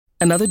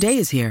Another day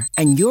is here,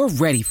 and you're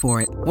ready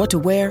for it. What to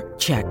wear?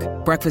 Check.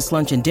 Breakfast,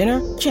 lunch, and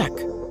dinner? Check.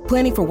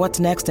 Planning for what's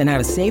next and how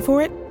to save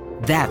for it?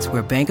 That's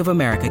where Bank of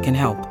America can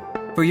help.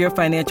 For your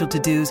financial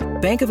to-dos,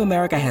 Bank of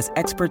America has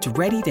experts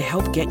ready to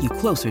help get you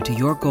closer to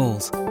your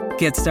goals.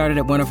 Get started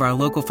at one of our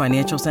local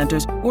financial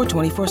centers or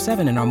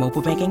 24/7 in our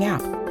mobile banking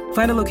app.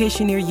 Find a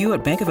location near you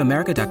at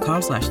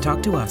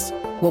bankofamerica.com/talktous.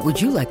 What would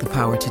you like the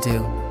power to do?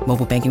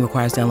 Mobile banking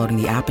requires downloading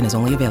the app and is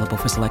only available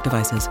for select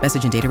devices.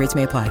 Message and data rates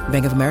may apply.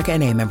 Bank of America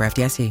N.A., member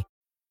FDIC.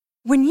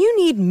 When you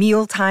need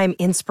mealtime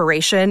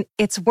inspiration,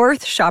 it's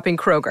worth shopping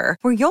Kroger,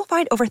 where you'll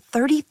find over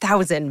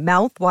 30,000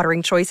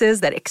 mouth-watering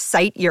choices that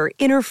excite your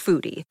inner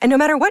foodie. And no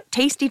matter what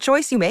tasty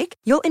choice you make,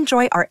 you'll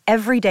enjoy our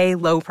everyday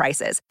low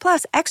prices,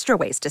 plus extra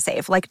ways to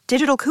save, like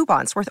digital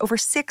coupons worth over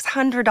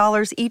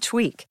 $600 each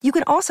week. You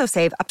can also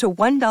save up to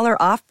 $1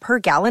 off per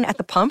gallon at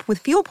the pump with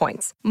fuel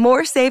points.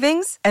 More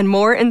savings and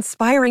more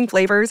inspiring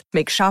flavors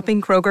make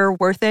shopping Kroger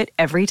worth it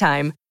every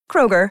time.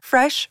 Kroger,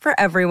 fresh for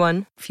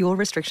everyone. Fuel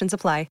restrictions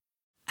apply.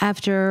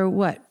 After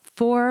what,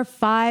 4,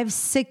 5,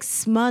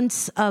 6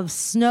 months of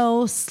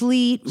snow,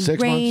 sleet,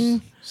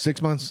 rain.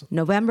 6 months.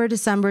 November,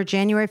 December,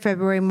 January,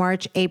 February,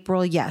 March,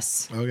 April.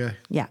 Yes. Okay.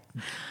 Yeah.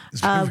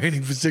 It's been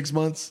raining for 6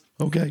 months.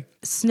 Okay.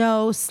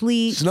 Snow,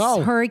 sleet,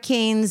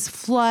 hurricanes,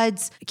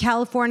 floods.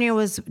 California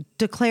was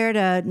declared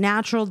a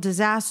natural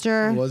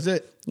disaster. Was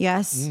it?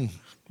 Yes.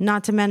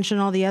 Not to mention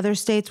all the other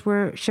states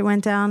where shit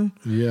went down.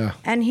 Yeah.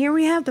 And here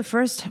we have the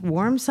first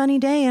warm, sunny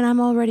day, and I'm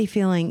already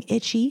feeling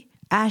itchy,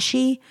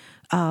 ashy.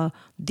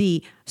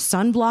 The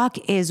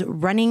sunblock is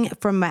running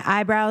from my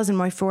eyebrows and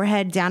my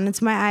forehead down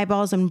into my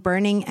eyeballs and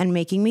burning and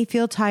making me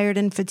feel tired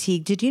and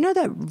fatigued. Did you know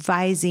that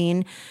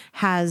Visine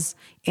has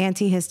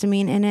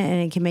antihistamine in it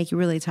and it can make you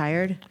really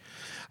tired?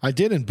 I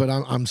didn't, but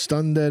I'm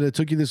stunned that it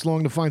took you this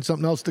long to find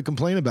something else to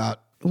complain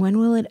about. When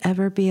will it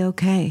ever be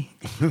okay?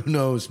 Who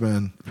knows,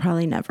 man?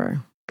 Probably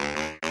never.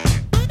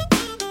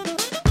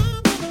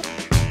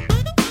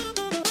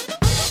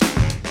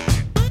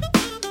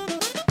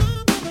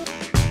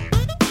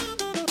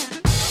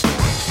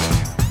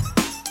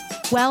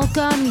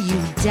 Welcome,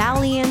 you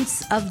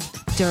dalliance of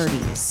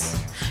dirties.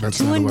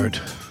 That's not a word.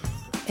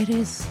 It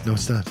is. No,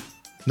 it's not.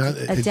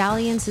 A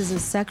dalliance is a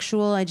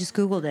sexual. I just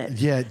Googled it.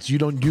 Yeah, you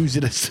don't use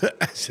it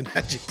as an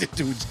adjective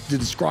to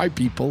describe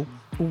people.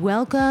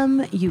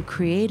 Welcome, you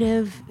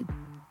creative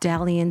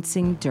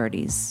dalliancing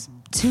dirties.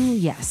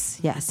 Yes.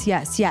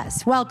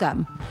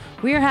 Welcome.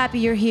 We are happy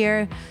you're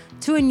here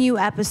to a new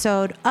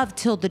episode of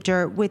Till the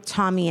Dirt with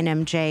Tommy and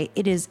MJ.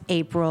 It is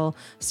April.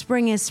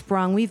 Spring is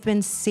sprung. We've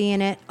been seeing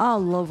it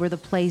all over the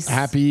place.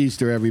 Happy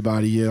Easter,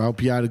 everybody. I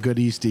hope you had a good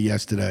Easter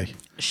yesterday.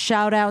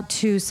 Shout out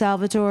to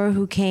Salvatore,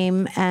 who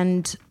came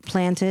and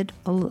planted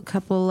a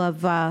couple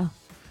of...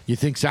 You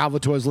think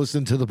Salvatore's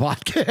listening to the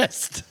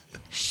podcast?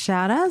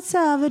 Shout out,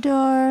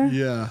 Salvatore.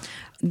 Yeah.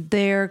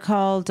 They're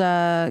called...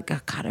 God,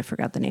 I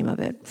forgot the name of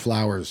it.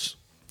 Flowers.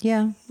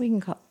 Yeah, we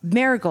can call it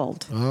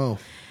marigold. Oh.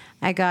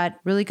 I got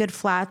really good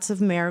flats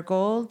of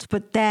marigold,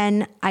 but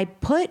then I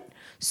put,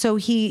 so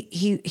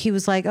he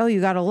was like, oh,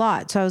 you got a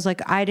lot. So I was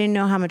like, I didn't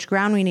know how much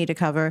ground we need to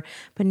cover,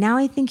 but now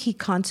I think he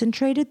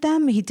concentrated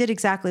them. He did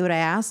exactly what I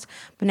asked,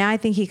 but now I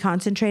think he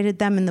concentrated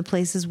them in the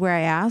places where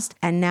I asked.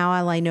 And now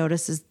all I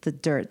notice is the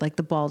dirt, like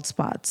the bald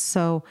spots.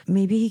 So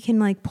maybe he can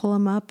like pull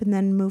them up and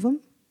then move them.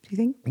 You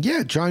think?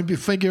 Yeah, try and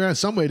figure out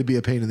some way to be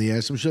a pain in the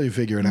ass. I'm sure you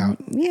figure it out.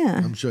 Yeah.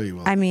 I'm sure you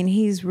will. I mean,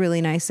 he's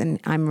really nice and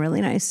I'm really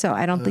nice, so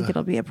I don't think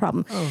it'll be a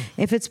problem.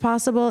 If it's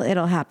possible,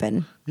 it'll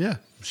happen. Yeah,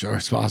 I'm sure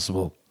it's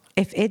possible.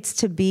 If it's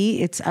to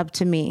be, it's up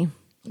to me.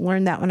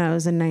 Learned that when I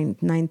was in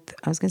ninth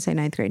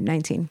grade,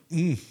 19.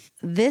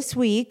 This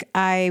week,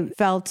 I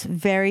felt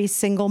very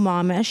single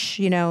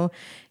momish,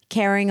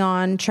 carrying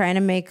on, trying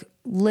to make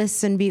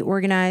lists and be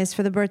organized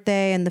for the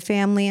birthday and the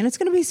family. And it's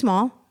going to be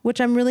small, which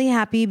I'm really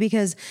happy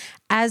because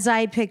as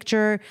I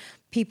picture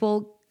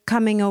people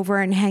coming over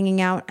and hanging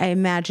out, I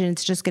imagine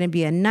it's just going to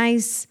be a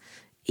nice,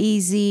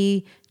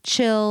 easy,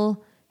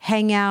 chill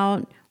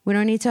hangout. We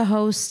don't need to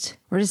host.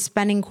 We're just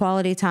spending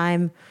quality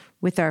time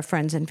with our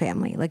friends and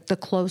family, like the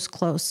close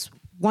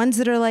ones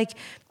that are like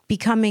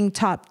becoming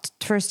top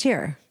first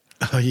tier.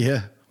 Oh,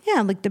 yeah.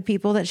 Yeah, like the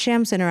people that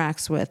Shams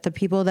interacts with, the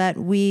people that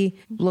we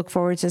look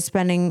forward to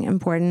spending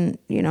important,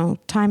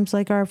 times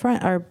like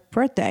our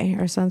birthday,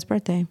 our son's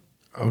birthday.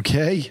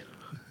 Okay.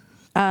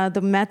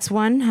 The Mets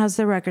won. How's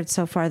the record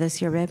so far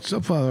this year, babe?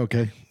 So far,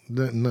 okay.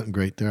 Nothing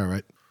great. They're all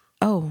right.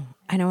 Oh,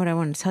 I know what I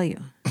want to tell you.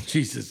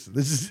 Jesus,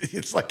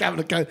 it's like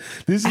having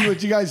this is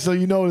what you guys, so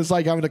it's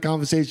like having a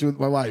conversation with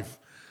my wife.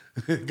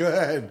 Go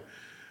ahead.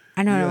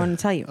 I know what I want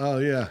to tell you. Oh,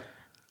 yeah.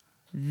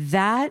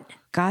 That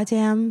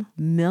goddamn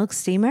milk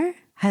steamer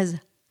has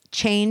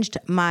changed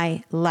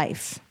my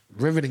life.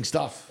 Riveting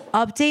stuff.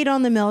 Update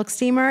on the milk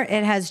steamer.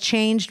 It has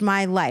changed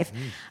my life.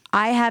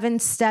 I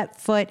haven't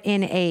stepped foot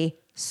in a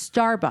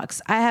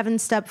Starbucks. I haven't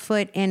stepped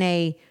foot in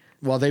a...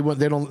 Well, they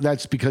don't.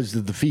 That's because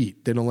of the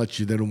feet. They don't let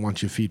you. They don't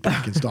want your feet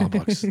back in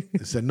Starbucks.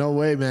 They said, "No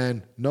way,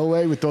 man. No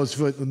way with those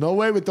foot. No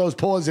way with those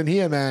paws in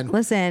here, man.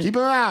 Listen, keep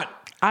them out.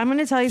 I'm going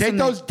to tell you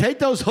something. Take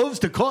those hooves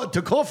to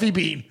Coffee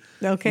Bean.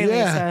 Okay,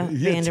 Lisa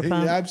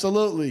Vanderpump. Yeah,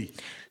 absolutely.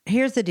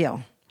 Here's the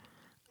deal.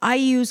 I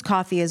use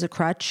coffee as a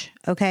crutch,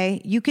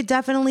 okay? You could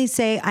definitely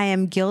say I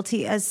am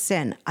guilty as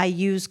sin. I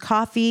use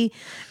coffee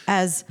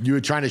as... You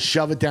were trying to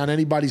shove it down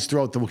anybody's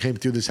throat that came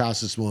through this house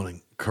this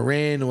morning.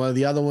 Corinne, or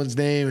the other one's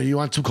name. You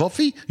want some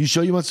coffee? You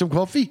sure you want some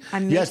coffee?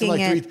 I'm yes,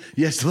 making it...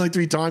 Yes, like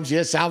three times.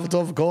 Yes,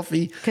 Salvatore for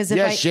coffee.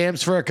 Yes,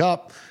 Shams for a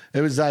cup. It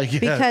was like... Yeah.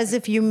 Because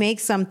if you make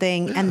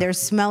something and they're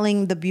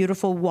smelling the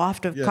beautiful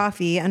waft of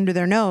coffee under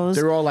their nose...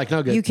 They're all like,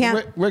 no, good. You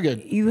can't... We're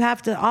good. You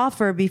have to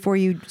offer before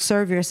you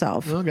serve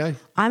yourself. Okay.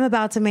 I'm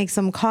about to make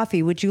some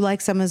coffee. Would you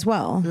like some as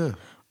well? Yeah.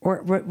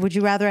 Or would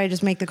you rather I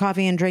just make the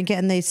coffee and drink it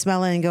and they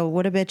smell it and go,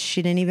 what a bitch,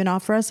 she didn't even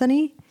offer us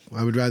any?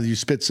 I would rather you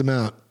spit some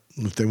out.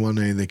 If they want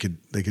any, they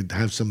could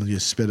have some of your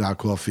spit out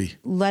coffee.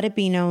 Let it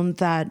be known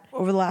that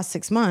over the last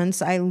 6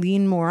 months, I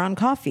lean more on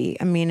coffee.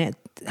 I mean, it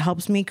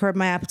helps me curb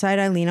my appetite.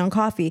 I lean on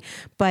coffee,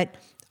 but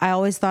I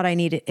always thought it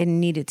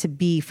needed to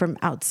be from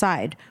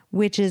outside,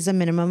 which is a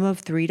minimum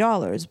of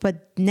 $3.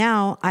 But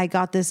now I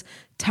got this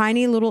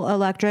tiny little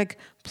electric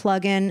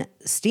plug-in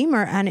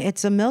steamer, and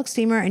it's a milk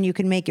steamer, and you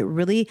can make it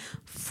really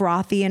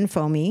frothy and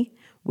foamy,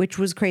 which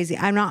was crazy.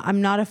 I'm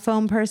not a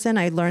foam person.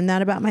 I learned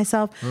that about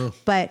myself.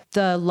 But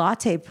the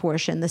latte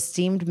portion, the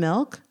steamed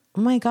milk,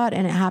 oh my God,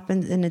 and it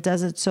happens and it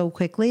does it so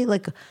quickly.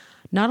 Like,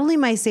 not only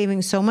am I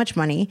saving so much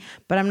money,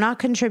 but I'm not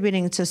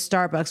contributing to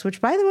Starbucks, which,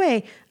 by the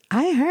way,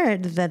 I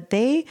heard that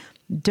they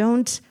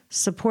don't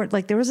support,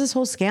 like there was this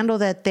whole scandal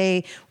that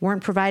they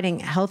weren't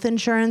providing health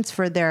insurance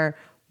for their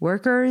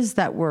workers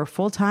that were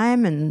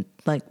full-time and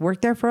like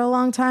worked there for a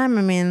long time.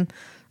 I mean,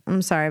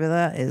 I'm sorry, but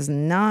that is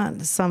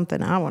not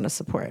something I want to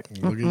support.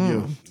 Look at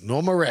you.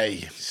 Norma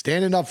Ray,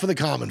 standing up for the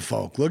common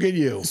folk. Look at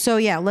you. So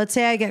yeah, let's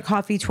say I get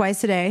coffee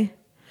twice a day,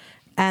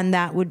 and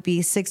that would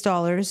be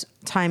 $6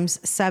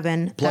 times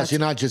 7. Plus, you're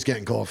not just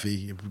getting coffee.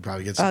 You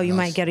probably get something you else.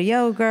 might get a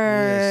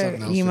yogurt.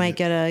 Yeah, you might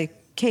get a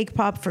cake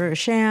pop for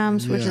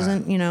Shams, which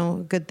isn't,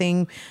 a good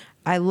thing.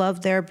 I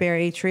love their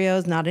berry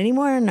trios. Not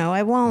anymore. No,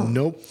 I won't.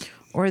 Nope.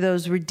 Or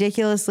those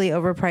ridiculously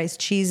overpriced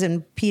cheese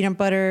and peanut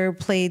butter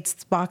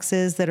plates,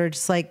 boxes that are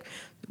just like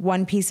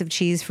one piece of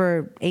cheese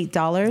for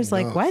 $8.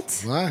 Like,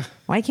 what?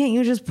 Why can't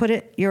you just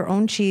put your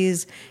own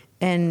cheese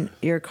in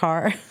your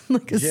car?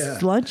 Like a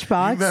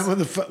lunchbox? You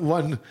remember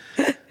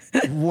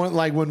the one,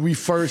 like when we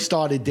first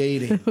started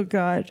dating. Oh,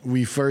 God.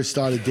 We first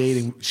started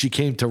dating. She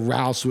came to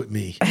Rouse with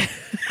me.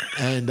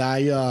 And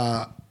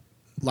I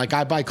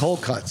buy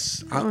cold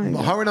cuts. Her and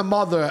her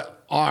mother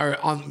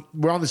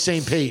we're on the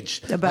same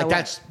page. About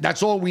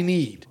that's all we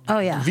need. Oh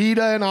yeah.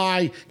 Vita and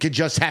I could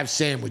just have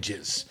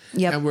sandwiches.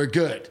 Yep. And we're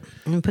good.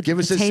 And give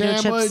us a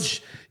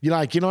sandwich. Chips.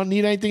 You don't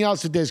need anything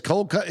else. If there's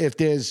if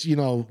there's,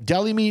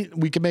 deli meat,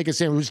 we can make a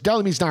sandwich.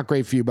 Deli meat's not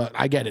great for you, but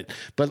I get it.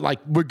 But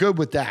we're good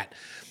with that.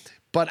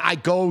 But I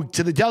go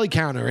to the deli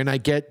counter and I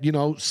get,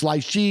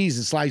 sliced cheese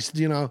and sliced,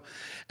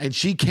 and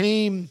she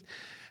came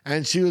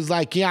and she was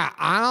like, yeah,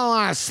 I don't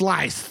want a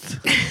sliced.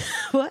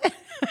 What?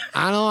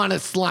 I don't want a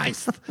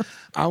sliced.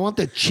 I want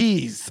the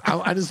cheese.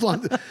 I just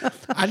want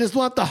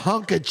the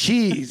hunk of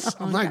cheese.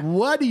 I'm like,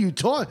 what are you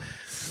talking?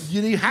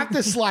 You have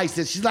to slice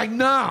it. She's like,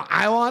 no,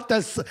 I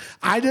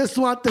just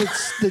want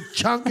the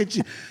chunk of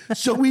cheese.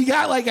 So we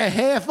got like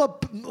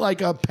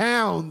a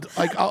pound,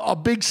 like a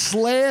big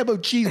slab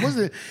of cheese.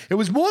 Wasn't it? It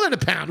was more than a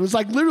pound. It was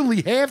like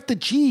literally half the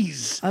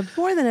cheese.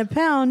 More than a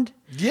pound?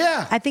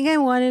 Yeah. I think I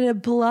wanted a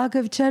block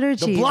of cheddar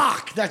cheese. The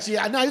block. No,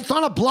 it's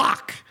not a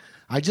block.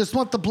 I just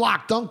want the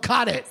block. Don't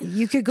cut it.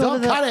 You could go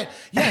Don't cut it.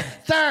 Yeah,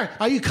 sir,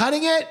 are you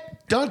cutting it?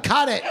 Don't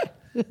cut it.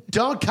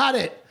 Don't cut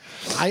it.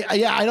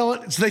 I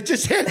don't. So they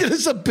just handed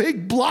us a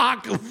big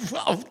block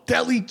of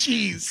deli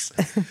cheese.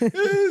 It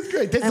was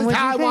great. This is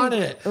how I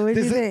wanted it. What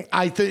did you think?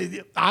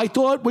 I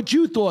thought what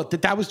you thought,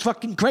 that was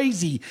fucking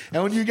crazy.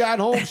 And when you got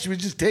home, she would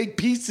just take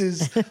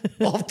pieces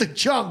off the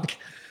chunk.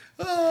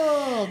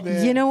 Oh,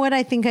 man. You know what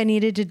I think I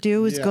needed to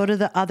do is go to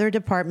the other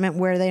department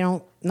where they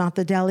don't, not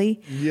the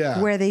deli,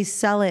 where they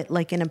sell it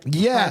like in a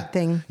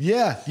thing.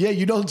 Yeah.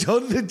 You don't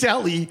go to the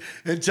deli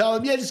and tell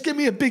them, just give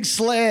me a big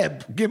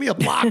slab. Give me a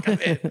block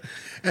of it.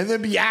 And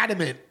then be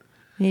adamant.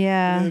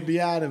 Yeah. And then be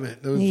adamant.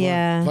 It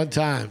was fun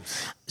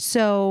times.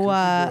 So,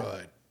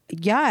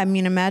 I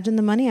mean, imagine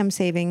the money I'm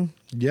saving.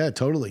 Yeah,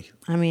 totally.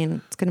 I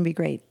mean, it's going to be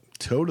great.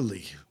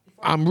 Totally.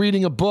 I'm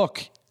reading a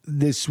book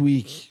this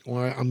week.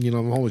 Well,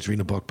 I'm always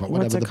reading a book, but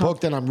whatever. The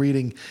book that I'm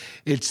reading,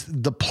 it's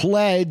The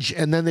Pledge,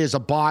 and then there's a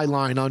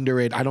byline under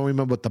it. I don't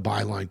remember what the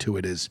byline to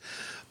it is.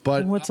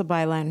 But what's a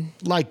byline?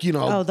 Like,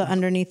 the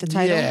underneath the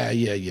title?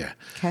 Yeah.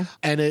 Okay.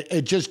 And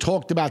it just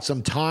talked about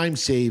some time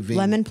saving.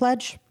 Lemon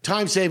pledge?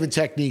 Time saving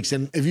techniques.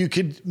 And if you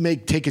could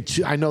take it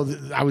to, I know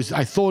that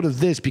I thought of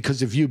this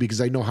because of you, because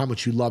I know how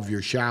much you love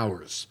your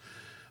showers.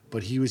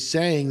 But he was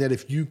saying that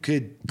if you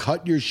could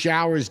cut your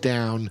showers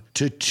down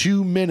to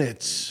 2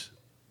 minutes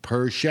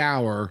per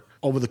shower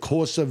over the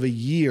course of a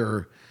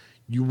year,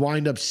 you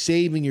wind up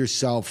saving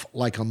yourself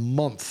like a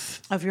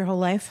month of your whole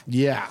life.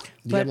 Yeah.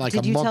 You But get like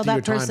did a you month tell of your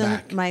that time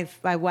person,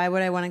 back. why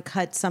would I want to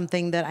cut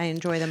something that I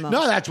enjoy the most?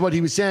 No, that's what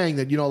he was saying,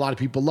 that, a lot of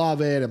people love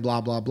it and blah,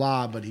 blah,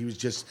 blah. But he was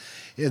just,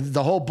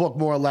 the whole book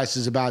more or less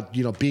is about,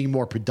 being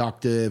more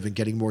productive and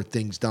getting more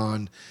things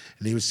done.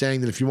 And he was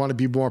saying that if you want to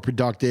be more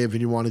productive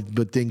and you want to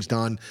get things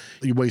done,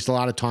 you waste a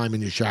lot of time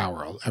in your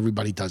shower.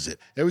 Everybody does it.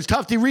 It was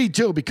tough to read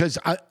too, because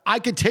I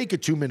could take a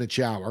 2-minute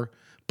shower,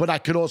 but I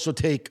could also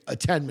take a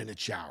 10-minute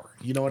shower.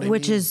 You know what I mean?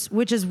 Which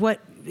is what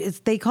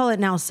they call it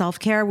now,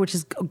 self-care, which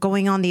is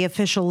going on the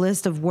official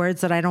list of words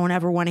that I don't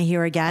ever want to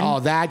hear again. Oh,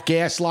 that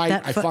gaslight.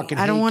 I fucking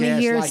hate I don't want to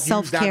hear gaslight.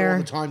 self-care. You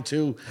use that all the time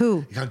too.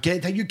 Who? You're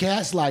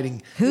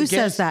gaslighting. Who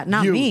says that?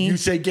 Not me. You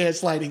say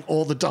gaslighting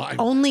all the time.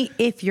 Only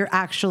if you're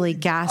actually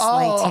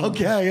gaslighting. Oh,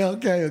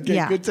 okay.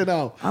 Yeah. Good to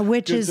know.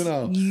 Which Good is to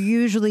know.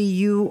 usually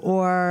you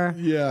or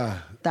Yeah.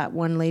 that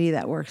one lady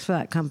that works for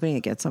that company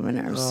that gets on my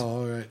nerves. Oh,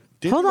 all right.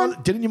 Hold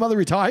on. Didn't your mother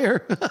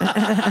retire?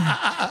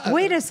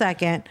 Wait a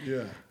second.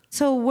 Yeah.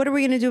 So what are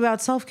we going to do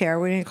about self-care? Are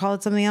we going to call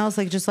it something else,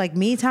 like just like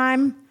me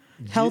time,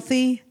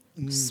 healthy,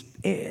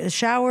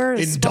 shower,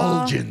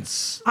 Indulgence.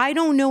 Spa? I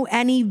don't know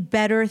any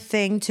better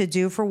thing to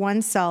do for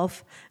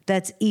oneself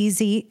that's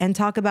easy and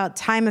talk about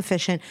time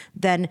efficient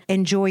than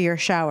enjoy your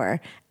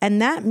shower.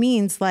 And that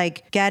means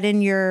like get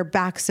in your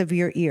backs of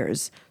your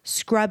ears,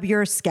 scrub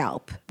your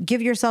scalp,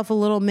 give yourself a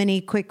little mini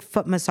quick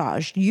foot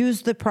massage,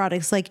 use the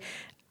products. Like,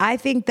 I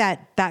think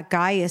that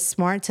guy is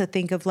smart to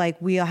think of like,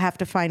 we'll have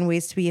to find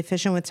ways to be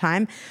efficient with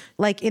time.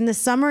 Like in the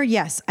summer,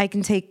 yes, I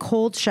can take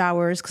cold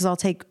showers because I'll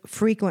take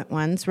frequent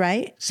ones,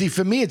 right? See,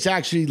 for me, it's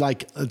actually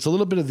like, it's a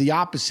little bit of the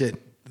opposite.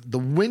 The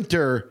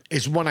winter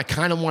is when I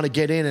kind of want to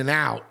get in and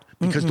out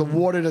because the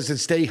water doesn't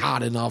stay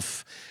hot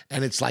enough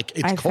and it's like,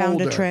 it's colder. I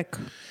found a trick.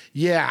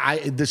 Yeah,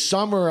 the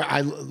summer,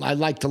 I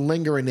like to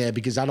linger in there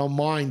because I don't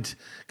mind,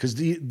 because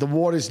the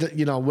water's,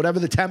 whatever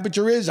the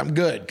temperature is, I'm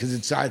good because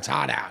it's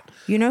hot out.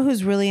 You know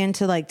who's really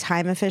into like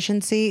time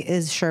efficiency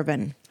is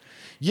Shervin.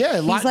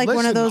 Yeah, he's like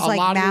one of those like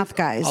math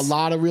guys. A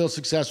lot of real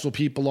successful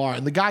people are.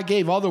 And the guy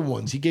gave other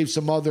ones. He gave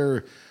some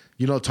other,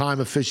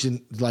 time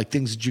efficient, like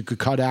things that you could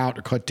cut out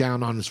or cut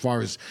down on as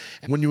far as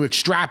when you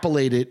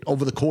extrapolate it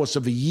over the course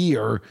of a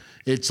year,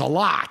 it's a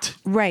lot.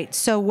 Right.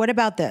 So what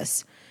about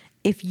this?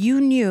 If you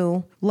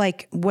knew,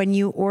 like when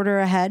you order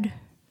ahead,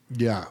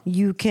 yeah,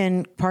 you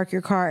can park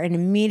your car and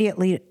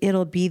immediately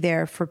it'll be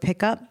there for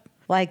pickup.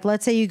 Like,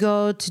 let's say you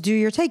go to do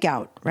your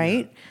takeout,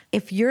 right? Yeah.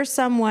 If you're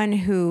someone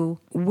who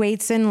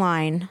waits in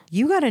line,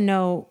 you got to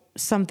know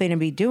something to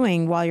be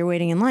doing while you're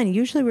waiting in line.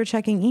 Usually we're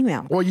checking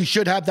email. Or you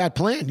should have that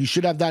plan. You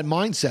should have that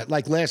mindset.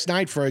 Like last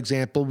night, for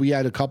example, we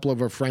had a couple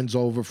of our friends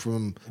over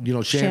from,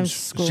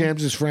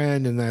 Sham's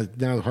friend and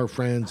now her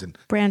friends. And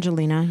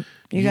Brangelina.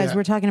 You guys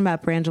were talking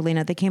about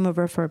Brangelina. They came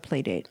over for a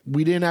play date.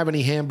 We didn't have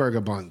any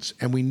hamburger buns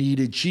and we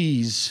needed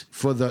cheese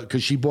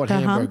because she bought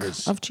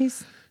hamburgers. Hunk of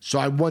cheese? So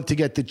I went to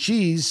get the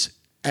cheese,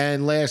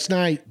 and last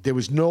night there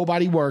was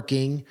nobody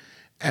working.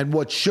 And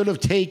what should have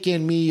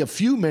taken me a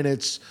few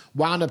minutes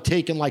wound up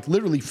taking like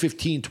literally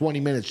 15, 20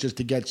 minutes just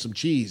to get some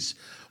cheese.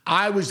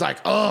 I was like,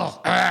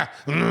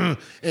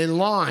 in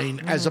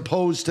line, as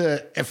opposed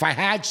to if I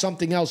had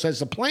something else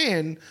as a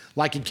plan,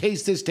 like in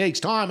case this takes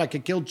time, I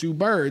could kill 2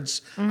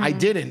 birds. I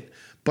didn't.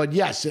 But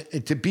yes,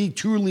 to be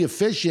truly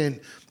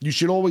efficient, you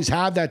should always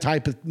have that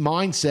type of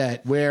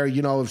mindset where,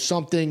 if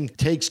something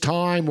takes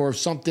time or if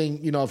something,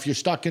 if you're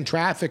stuck in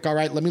traffic, all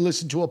right, let me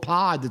listen to a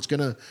pod that's going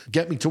to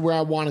get me to where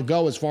I want to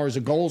go as far as a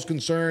goal is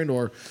concerned,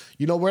 or,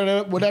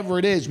 whatever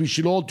it is. We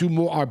should all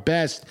do our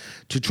best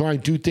to try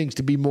and do things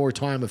to be more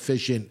time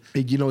efficient.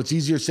 It's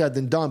easier said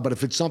than done, but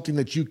if it's something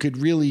that you could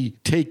really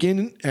take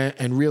in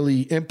and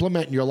really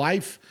implement in your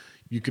life,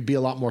 you could be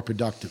a lot more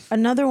productive.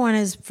 Another one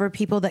is for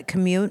people that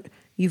commute.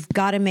 You've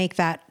got to make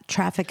that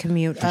traffic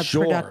commute a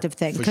productive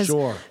thing. Because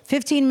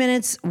 15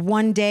 minutes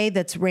one day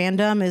that's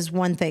random is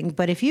one thing.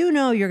 But if you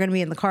know you're going to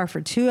be in the car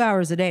for 2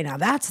 hours a day, now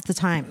that's the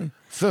time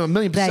for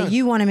 1,000,000%. that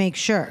you want to make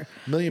sure.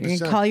 1,000,000%. You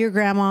can call your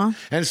grandma.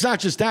 And it's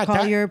not just that.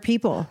 Call your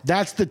people.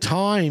 That's the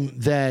time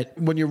that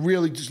when you're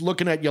really just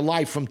looking at your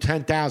life from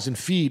 10,000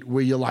 feet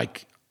where you're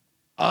like,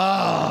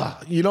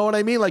 you know what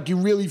I mean? Like you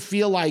really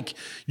feel like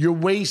you're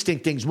wasting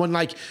things when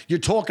like you're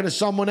talking to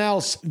someone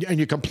else and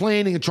you're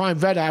complaining and trying to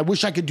vet, I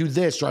wish I could do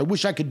this or I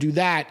wish I could do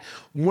that.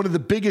 One of the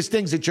biggest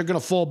things that you're going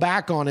to fall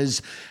back on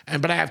is,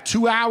 but I have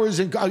 2 hours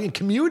in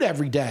commute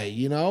every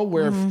day,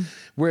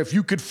 where if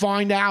you could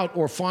find out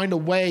or find a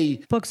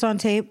way. Books on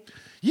tape.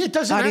 Yeah, it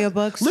doesn't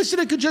audiobooks. Listen,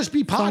 it could just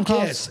be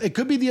podcasts. It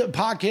could be the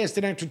podcast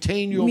that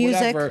entertain you or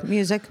whatever.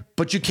 Music.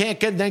 But you can't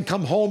then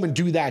come home and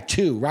do that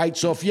too, right?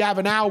 So if you have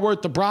an hour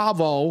worth of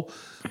Bravo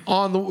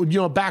on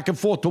the back and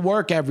forth to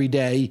work every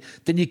day,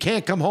 then you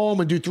can't come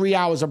home and do 3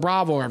 hours of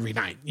Bravo every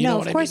night. You know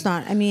what I mean? Of course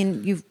not. I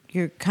mean,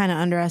 you're kind of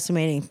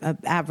underestimating the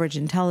average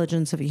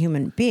intelligence of a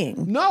human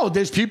being. No,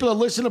 there's people that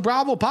listen to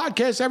Bravo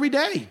podcasts every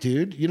day,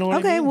 dude. You know what I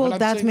mean? Okay, well,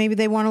 that's maybe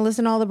they want to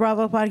listen to all the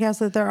Bravo podcasts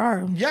that there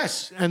are.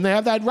 Yes, and they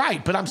have that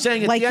right. But I'm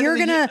saying like you're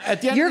gonna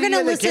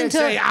listen to.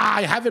 Say,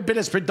 I haven't been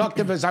as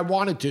productive as I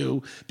wanted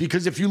to,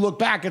 because if you look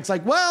back, it's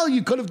like, well,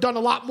 you could have done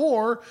a lot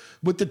more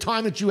with the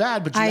time that you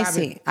had, but you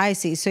haven't. I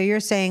see. So you're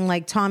saying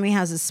like Tommy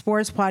has a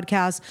sports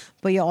podcast,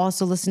 but you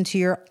also listen to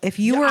your.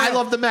 I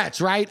love the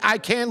Mets, right? I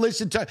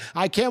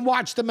can't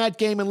watch the Met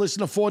game and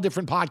listen to 4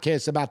 different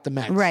podcasts about the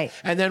Mets. Right.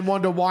 And then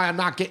wonder why I'm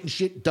not getting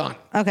shit done.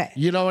 Okay.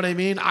 You know what I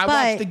mean? I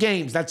watch the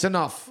games. That's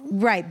enough.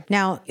 Right.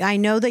 Now, I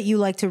know that you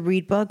like to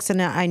read books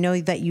and I know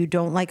that you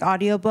don't like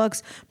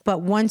audiobooks,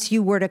 but once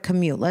you were to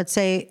commute, let's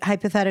say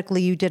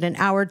hypothetically you did an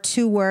hour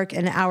to work,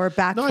 an hour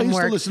back from work. No, I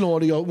used to listen to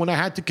audio. When I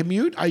had to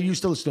commute, I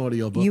used to listen to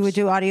audiobooks. You would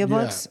do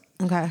audiobooks?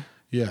 Yeah. Okay.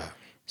 Yeah.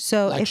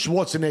 So like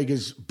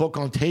Schwarzenegger's book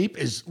on tape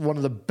is one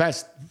of the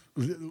best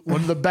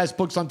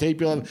books on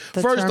tape you'll ever.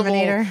 First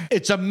Terminator. of all,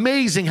 it's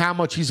amazing how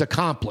much he's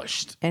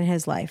accomplished in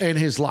his life.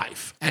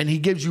 And he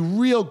gives you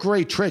real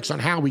great tricks on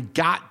how he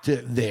got to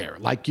there.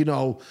 Like,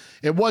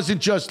 it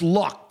wasn't just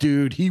luck,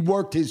 dude. He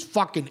worked his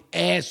fucking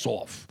ass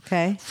off.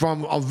 Okay.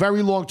 From a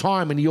very long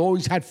time, and he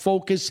always had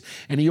focus,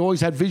 and he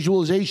always had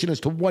visualization as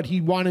to what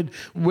he wanted,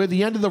 where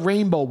the end of the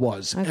rainbow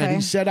was. Okay. And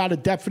he set out a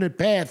definite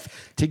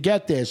path to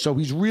get there. So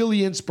he's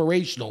really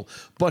inspirational.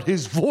 But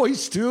his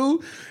voice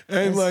too,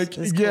 and cool.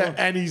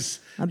 And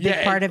he's a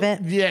big part of it.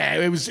 Yeah,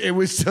 it was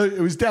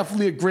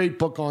definitely a great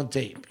book on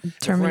tape.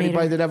 Terminator. For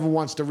anybody that ever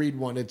wants to read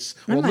one,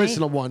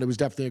 listen to one, it was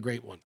definitely a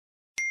great one.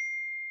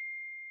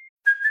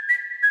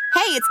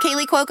 Hey, it's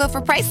Kaylee Cuoco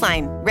for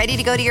Priceline. Ready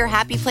to go to your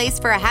happy place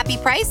for a happy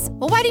price?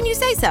 Well, why didn't you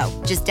say so?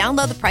 Just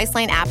download the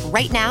Priceline app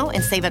right now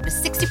and save up to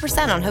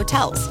 60% on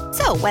hotels.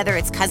 So whether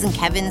it's Cousin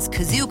Kevin's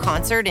Kazoo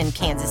Concert in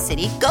Kansas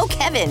City, go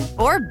Kevin,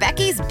 or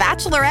Becky's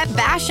Bachelorette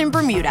Bash in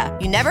Bermuda,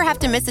 you never have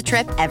to miss a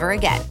trip ever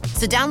again.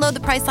 So download the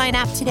Priceline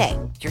app today.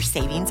 Your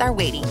savings are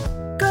waiting.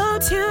 Go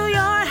to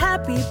your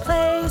happy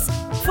place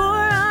for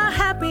a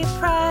happy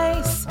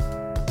price.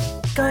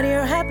 Go to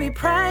your happy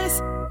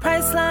price,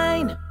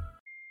 Priceline.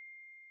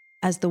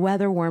 As the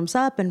weather warms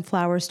up and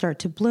flowers start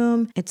to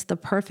bloom, it's the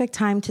perfect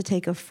time to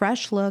take a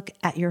fresh look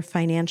at your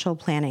financial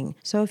planning.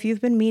 So if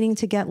you've been meaning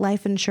to get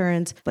life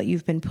insurance, but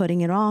you've been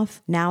putting it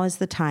off, now is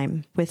the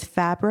time. With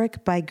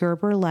Fabric by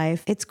Gerber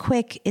Life, it's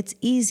quick, it's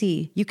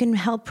easy. You can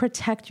help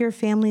protect your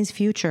family's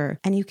future,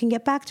 and you can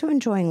get back to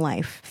enjoying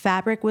life.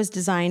 Fabric was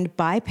designed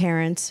by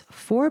parents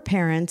for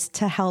parents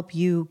to help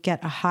you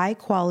get a high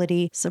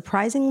quality,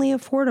 surprisingly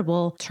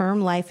affordable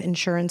term life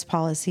insurance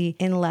policy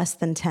in less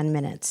than 10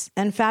 minutes.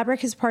 And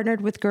Fabric has partnered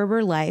with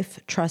Gerber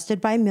Life,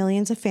 trusted by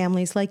millions of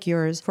families like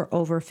yours for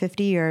over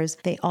 50 years.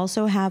 They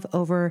also have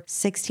over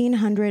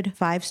 1,600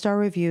 5-star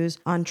reviews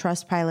on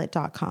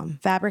trustpilot.com.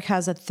 Fabric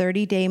has a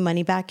 30-day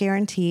money-back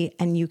guarantee,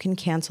 and you can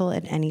cancel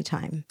at any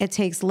time. It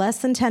takes less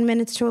than 10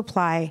 minutes to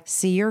apply,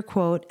 see your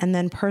quote, and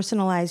then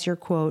personalize your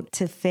quote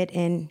to fit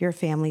in your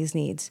family's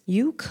needs.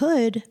 You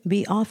could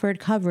be offered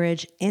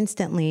coverage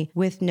instantly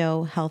with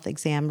no health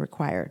exam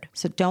required.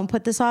 So don't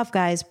put this off,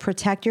 guys.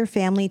 Protect your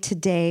family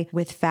today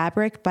with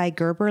Fabric by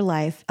Gerber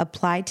Life.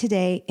 Apply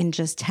today in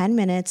just 10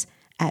 minutes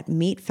at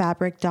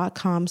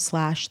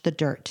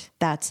meetfabric.com/thedirt.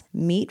 That's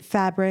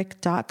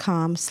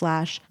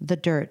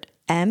meetfabric.com/thedirt.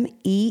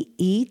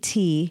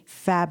 MEET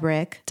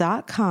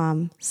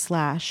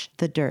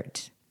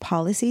fabric.com/thedirt.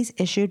 Policies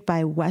issued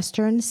by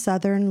Western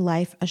Southern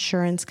Life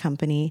Assurance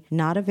Company,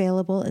 not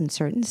available in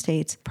certain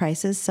states.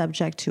 Prices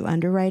subject to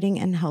underwriting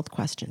and health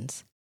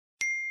questions.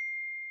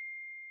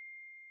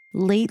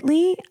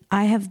 Lately,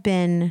 I have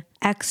been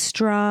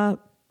extra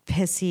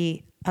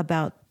pissy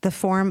about the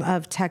form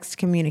of text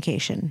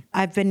communication.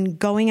 I've been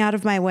going out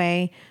of my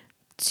way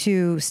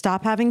to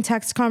stop having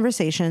text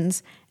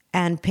conversations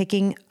and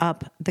picking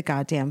up the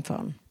goddamn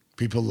phone.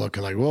 People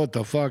looking like, what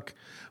the fuck?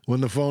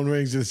 When the phone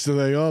rings, it's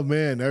like, oh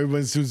man,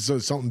 everyone's doing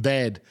something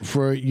bad.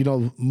 For,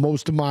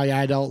 most of my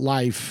adult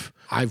life,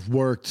 I've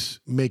worked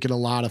making a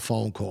lot of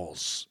phone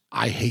calls.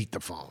 I hate the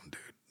phone, dude.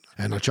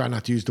 And I try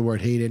not to use the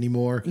word hate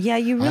anymore. Yeah,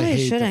 you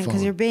really shouldn't,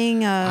 because you're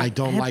being a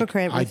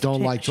hypocrite. I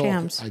don't like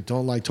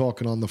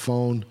talking on the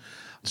phone.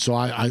 So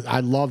I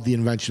love the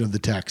invention of the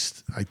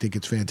text. I think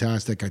it's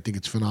fantastic. I think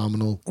it's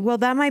phenomenal. Well,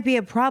 that might be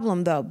a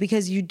problem, though,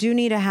 because you do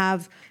need to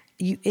have...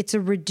 it's a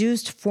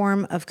reduced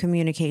form of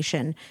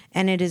communication,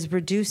 and it is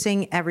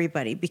reducing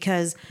everybody.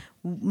 Because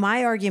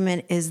my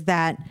argument is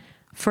that,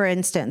 for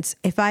instance,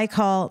 if I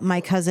call my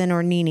cousin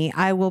or Nini,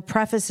 I will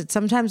preface it.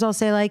 Sometimes I'll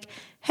say like,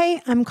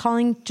 hey, I'm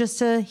calling just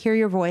to hear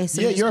your voice.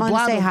 And you're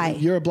a say hi.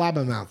 You're a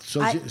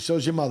blabbermouth.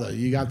 So's your mother.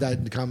 You got that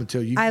in common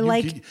too.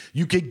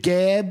 You could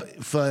gab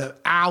for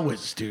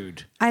hours,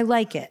 dude. I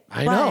like it.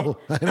 I know.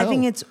 I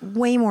think it's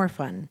way more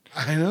fun.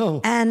 I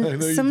know.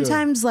 And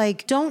sometimes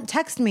don't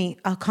text me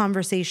a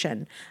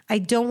conversation. I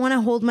don't want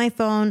to hold my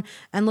phone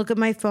and look at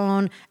my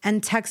phone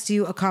and text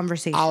you a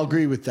conversation. I'll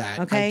agree with that.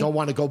 Okay. I don't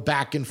want to go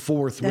back and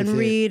forth with it. And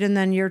read, and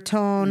then your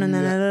tone, and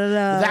then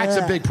That's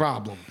a big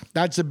problem.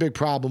 That's a big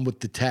problem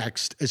with the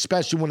text,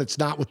 especially when it's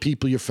not with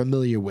people you're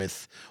familiar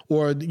with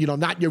or,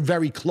 not your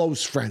very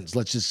close friends,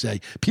 let's just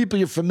say. People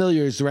you're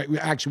familiar is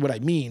actually what I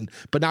mean,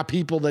 but not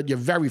people that you're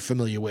very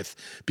familiar with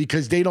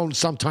because they don't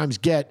sometimes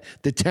get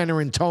the tenor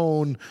and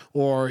tone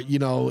or,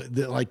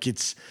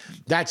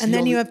 that's And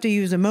then you have to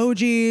use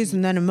emojis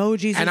and then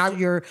emojis is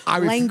your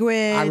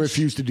language. I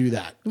refuse to do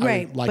that.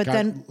 Right.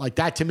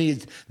 That to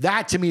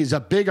me is a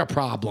bigger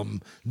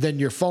problem than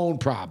your phone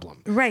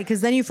problem. Right.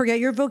 Because then you forget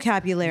your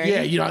vocabulary.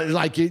 Yeah.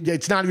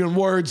 It's not even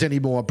words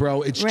anymore,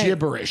 bro. It's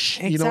gibberish.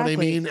 Exactly. You know what I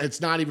mean? It's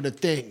not even a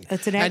thing.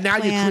 It's an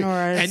eggplant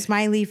or a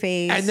smiley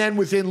face. And then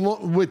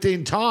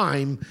within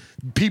time,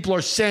 people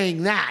are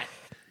saying that.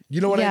 You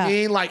know what I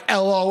mean? Like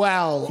LOL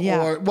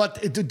or what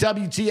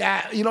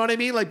WTF. You know what I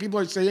mean? Like people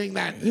are saying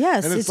that.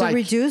 Yes, it's a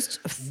reduced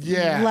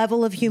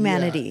level of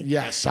humanity.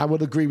 Yeah. Yes, I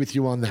would agree with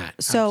you on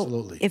that. So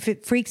absolutely. If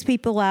it freaks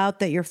people out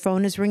that your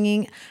phone is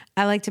ringing,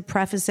 I like to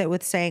preface it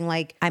with saying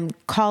like, I'm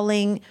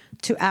calling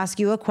to ask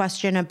you a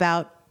question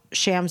about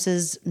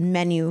Shams's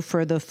menu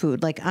for the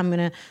food. Like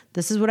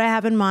this is what I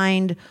have in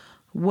mind.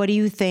 What do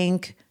you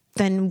think?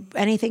 Then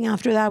anything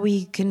after that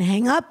we can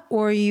hang up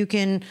or you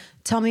can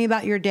tell me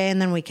about your day and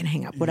then we can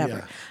hang up, whatever.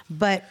 Yeah.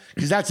 But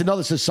because that's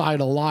another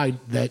societal lie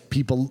that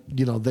people,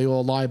 they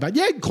all lie about.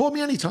 Yeah, call me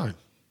anytime.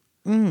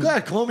 Go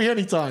ahead, call me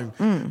anytime.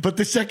 But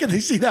the second they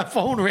see that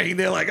phone ring,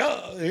 they're like,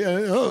 I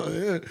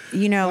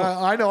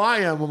know I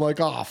am. I'm like,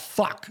 oh,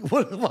 fuck.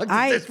 What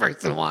does this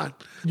person want?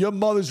 Your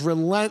mother's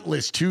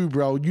relentless too,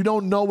 bro. You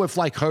don't know if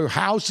like her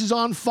house is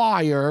on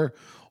fire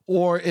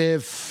or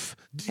if...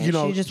 she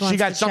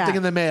got something chat.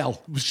 in the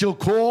mail. She'll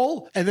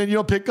call and then you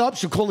don't pick up.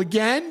 She'll call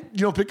again. You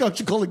don't pick up.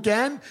 She'll call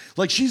again.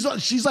 Like she's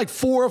like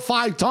 4 or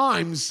 5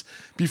 times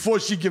before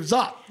she gives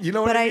up. You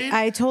know what I mean? But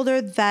I told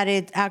her that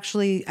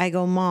I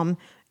go, Mom,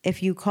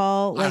 if you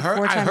call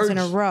 4 times in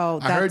a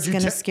row, that's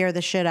going to scare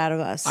the shit out of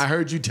us. I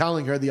heard you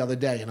telling her the other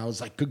day and I was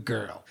like, good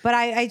girl. But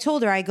I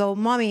told her, I go,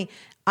 Mommy,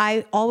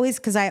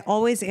 because I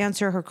always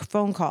answer her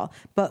phone call.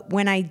 But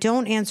when I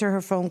don't answer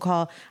her phone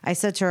call, I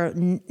said to her,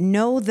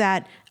 know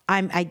that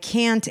I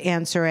can't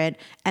answer it,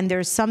 and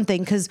there's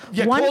something because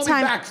one call time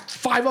me back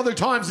 5 other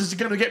times is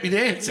going to get me to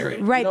answer it,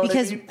 right?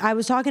 Because I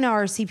was talking to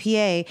our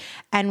CPA,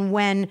 and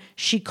when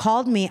she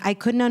called me, I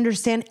couldn't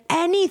understand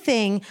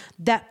anything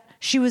that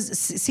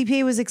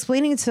CPA was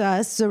explaining to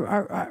us. So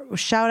our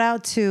shout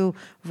out to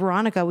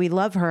Veronica, we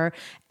love her,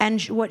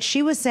 and what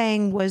she was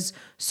saying was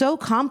so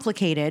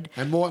complicated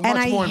and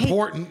much more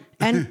important.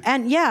 And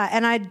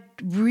I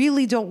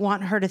really don't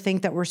want her to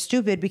think that we're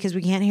stupid because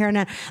we can't hear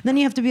it. Then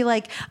you have to be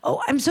like,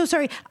 oh, I'm so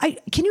sorry.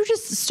 Can you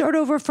just start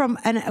over from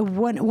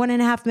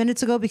 1.5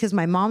 minutes ago because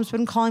my mom's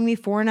been calling me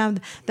 4 now.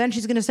 Then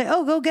she's going to say,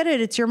 oh, go get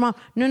it. It's your mom.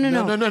 No. She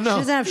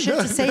doesn't have shit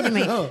to say to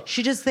me. No.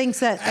 She just thinks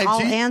that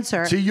I'll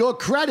answer. To your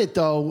credit,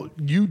 though,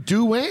 you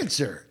do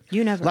answer.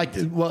 You never.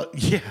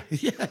 Yeah.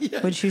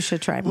 Which you should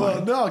try more.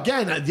 Well, no,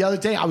 again, the other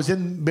day I was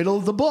in middle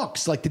of the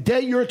books. Like the day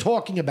you're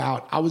talking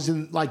about, I was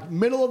in like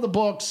middle of the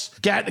books,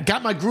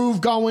 got my groove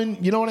going,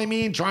 you know what I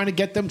mean? Trying to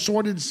get them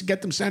sorted,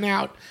 get them sent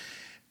out.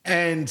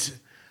 And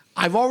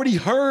I've already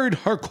heard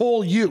her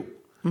call you.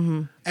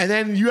 Mm-hmm. And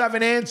then you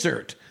haven't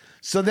answered.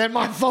 So then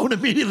my phone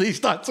immediately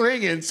starts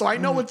ringing. So I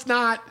know it's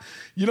not...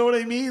 You know what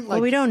I mean? Well,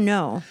 we don't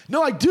know.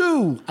 No, I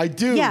do.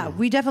 Yeah,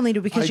 we definitely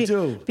do because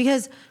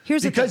because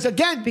here's the thing.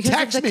 Again, because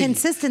text of the me.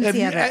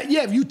 consistency of it.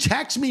 If you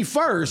text me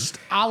first,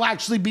 I'll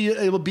actually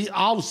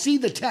I'll see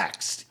the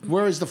text.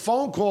 Whereas the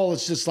phone call,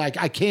 it's just like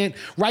I can't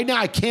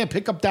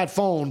pick up that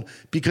phone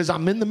because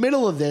I'm in the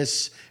middle of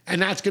this,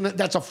 and that's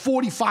a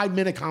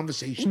 45-minute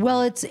conversation.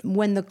 Well, it's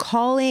when the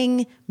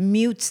calling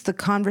mutes the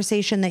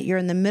conversation that you're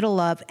in the middle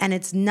of, and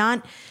it's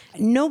not.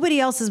 Nobody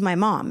else is my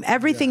mom.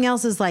 Everything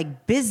else is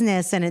like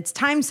business and it's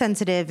time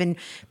sensitive and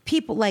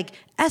people like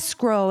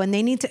escrow and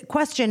they need to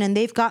question and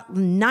they've got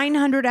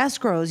 900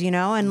 escrows,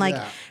 and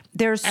like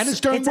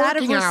it's out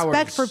of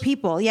respect for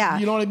people. Yeah.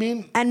 You know what I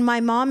mean? And my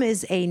mom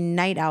is a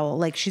night owl.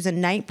 Like she's a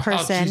night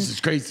person. Oh,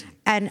 Jesus, crazy.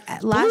 And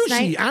last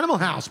night, Animal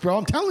House, bro.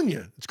 I'm telling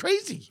you, it's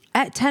crazy.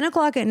 At 10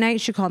 o'clock at night,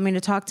 she called me to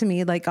talk to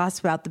me, like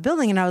gossip about the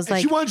building, and I was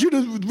like, she wanted you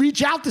to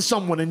reach out to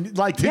someone and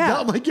like,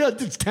 I'm like,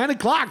 it's 10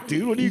 o'clock,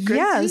 dude. What are you crazy?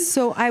 Yeah.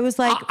 So I was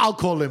like, I'll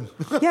call him.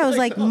 Yeah, I was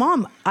like,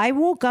 Mom, I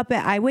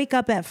wake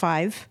up at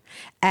 5,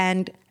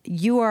 and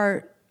you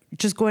are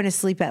just going to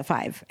sleep at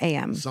 5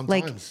 a.m.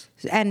 Sometimes.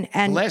 And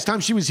the last time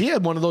she was here,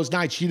 one of those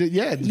nights, she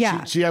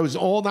was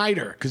all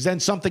nighter because then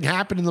something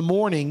happened in the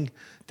morning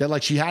that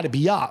like she had to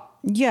be up.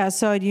 Yeah,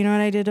 so you know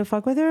what I did to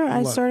fuck with her?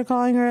 I started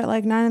calling her at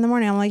like 9 in the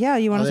morning. I'm like, yeah,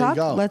 you want to talk?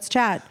 Let's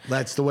chat.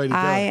 That's the way to do it.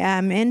 I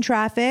am in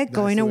traffic,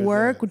 going to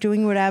work,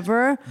 doing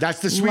whatever. That's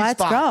the sweet spot.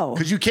 Let's go.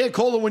 Because you can't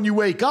call her when you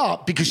wake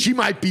up because she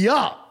might be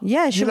up.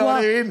 Yeah, you know what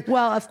I mean?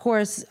 Well, of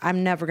course,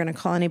 I'm never going to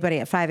call anybody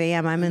at 5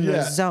 a.m. I'm in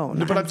the zone.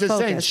 But I'm just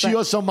saying, she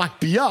also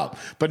might be up.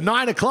 But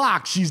 9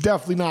 o'clock, she's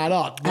definitely not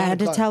up. I had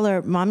to tell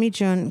her, Mommy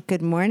June,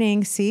 good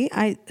morning. See,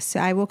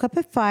 I woke up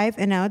at 5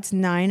 and now it's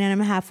 9 and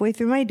I'm halfway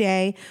through my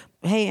day.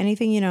 hey,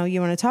 anything, you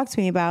want to talk to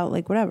me about,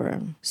 like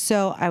whatever.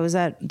 So I was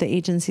at the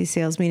agency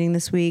sales meeting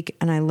this week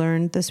and I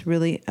learned this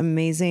really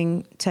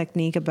amazing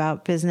technique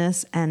about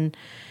business and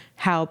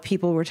how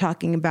people were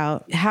talking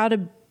about how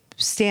to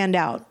stand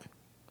out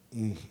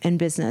in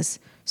business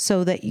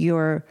so that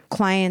your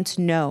clients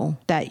know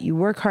that you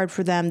work hard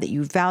for them, that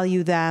you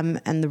value them,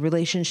 and the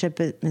relationship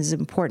is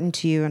important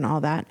to you and all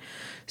that.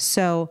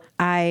 So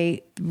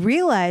I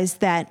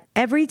realized that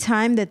every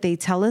time that they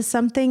tell us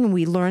something and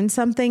we learn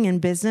something in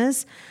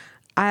business,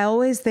 I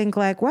always think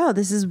like, wow,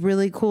 this is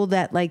really cool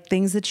that like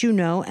things that you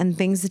know and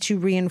things that you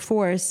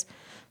reinforce.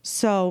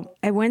 So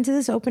I went to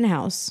this open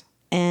house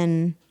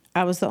and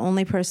I was the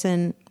only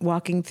person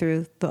walking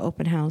through the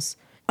open house.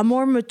 A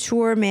more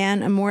mature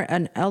man,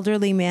 an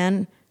elderly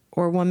man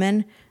or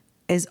woman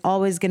is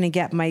always going to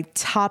get my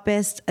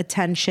toppest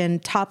attention,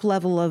 top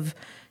level of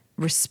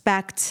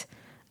respect.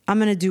 I'm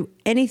going to do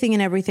anything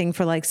and everything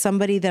for like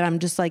somebody that I'm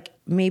just like,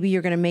 maybe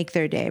you're going to make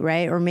their day,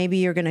 right? Or maybe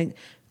you're going to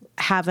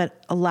have a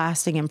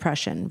lasting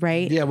impression,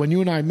 right? Yeah, when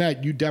you and I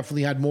met, you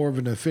definitely had more of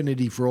an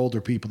affinity for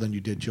older people than you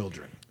did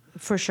children.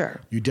 For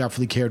sure. You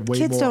definitely cared way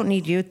more. Kids don't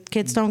need you.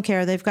 Kids don't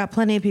care. They've got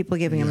plenty of people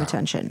giving them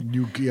attention.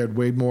 You cared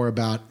way more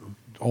about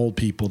old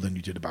people than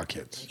you did about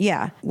kids.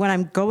 Yeah. When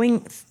I'm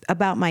going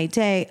about my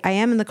day, I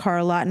am in the car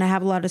a lot and I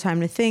have a lot of time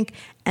to think.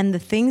 And the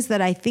things that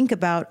I think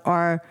about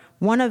are,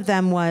 one of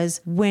them was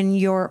when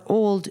you're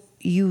old,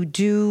 you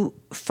do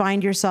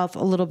find yourself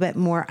a little bit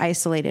more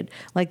isolated.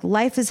 Like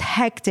life is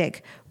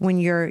hectic when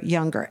you're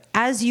younger.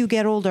 As you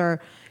get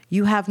older,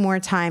 you have more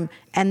time.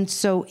 And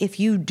so if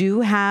you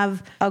do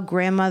have a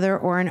grandmother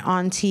or an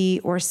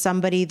auntie or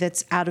somebody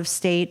that's out of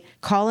state,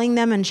 calling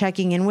them and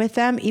checking in with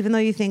them, even though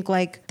you think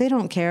like they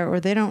don't care or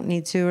they don't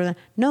need to, or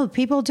no,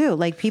 people do.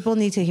 Like people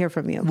need to hear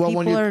from you. Well,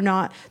 people are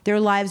not,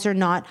 their lives are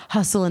not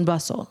hustle and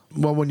bustle.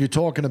 Well, when you're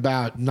talking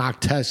about not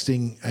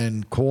testing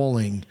and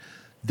calling,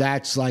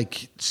 that's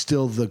like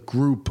still the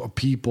group of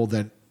people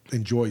that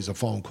enjoys a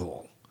phone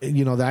call.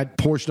 That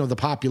portion of the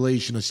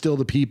population is still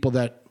the people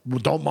that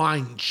don't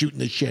mind shooting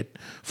the shit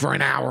for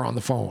an hour on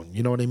the phone.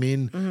 You know what I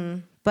mean? Mm-hmm.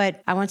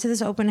 But I went to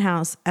this open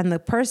house and the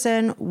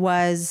person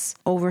was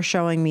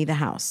overshowing me the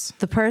house.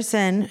 The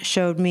person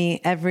showed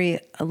me every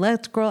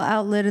electrical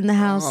outlet in the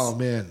house. Oh,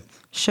 man.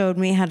 Showed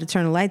me how to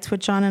turn a light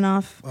switch on and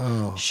off.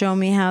 Oh. Show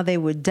me how they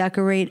would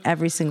decorate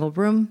every single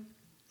room.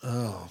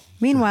 Oh.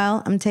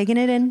 Meanwhile, I'm taking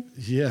it in.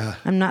 Yeah.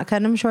 I'm not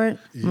cutting them short.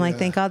 I'm like,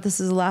 thank God this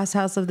is the last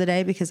house of the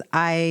day because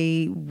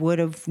I would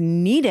have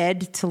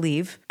needed to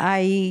leave.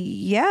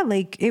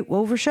 It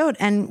overshowed.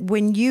 And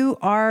when you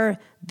are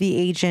the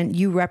agent,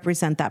 you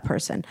represent that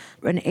person.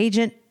 An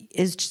agent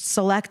is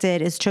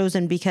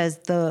chosen because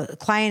the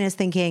client is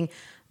thinking,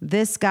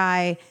 this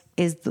guy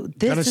is the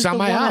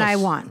woman I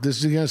want. This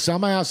is going to sell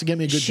my house to get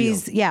me a good deal.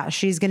 Yeah,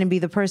 she's going to be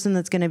the person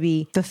that's going to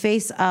be the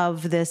face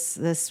of this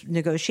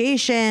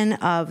negotiation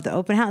of the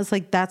open house.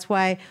 Like, that's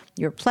why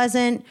you're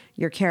pleasant,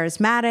 you're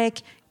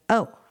charismatic.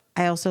 Oh,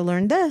 I also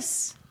learned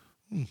this.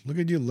 Look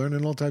at you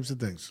learning all types of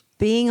things.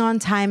 Being on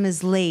time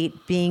is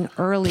late. Being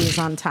early is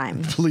on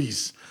time.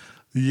 Please.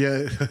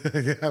 Yeah.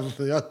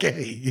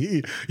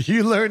 Okay.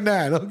 You learned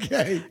that.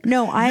 Okay.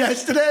 No,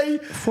 yesterday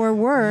for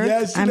work,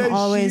 I'm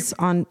always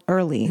on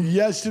early.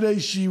 Yesterday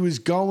she was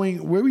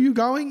going. Where were you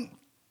going?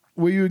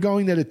 Where you were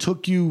going that it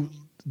took you,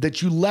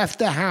 that you left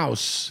the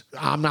house.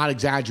 I'm not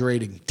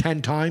exaggerating.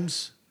 10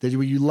 times that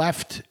you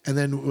left and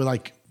then we're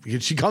like,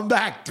 did she come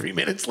back 3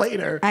 minutes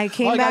later? I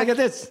came back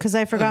because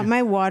I forgot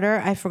my water.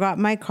 I forgot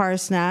my car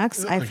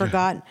snacks. I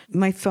forgot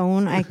my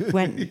phone. I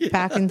went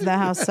back into the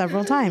house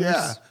several times.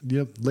 Yeah.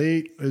 Yep.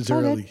 Late is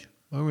early.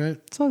 Good. All right.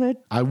 It's all good.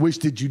 I wish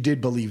that you did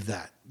believe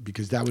that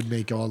because that would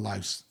make our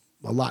lives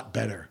a lot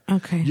better.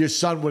 Okay. Your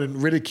son wouldn't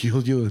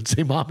ridicule you and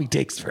say, Mommy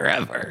takes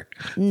forever.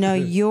 No,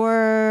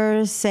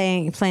 you're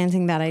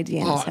planting that idea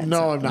in his head.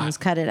 No, I'm not. Let's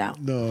cut it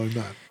out. No, I'm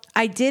not.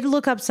 I did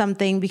look up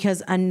something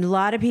because a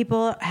lot of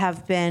people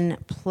have been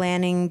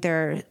planning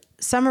their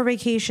summer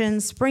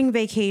vacations, spring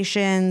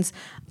vacations.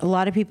 A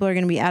lot of people are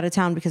going to be out of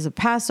town because of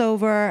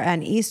Passover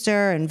and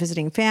Easter and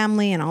visiting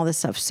family and all this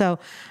stuff. So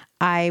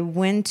I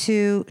went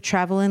to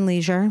Travel and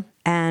Leisure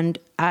and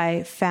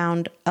I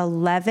found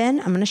 11,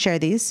 I'm going to share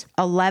these,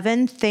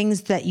 11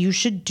 things that you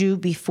should do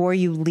before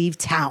you leave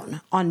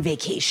town on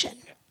vacation.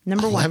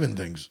 Number 11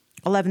 things.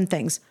 11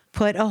 things.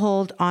 Put a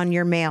hold on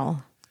your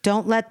mail.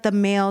 Don't let the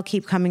mail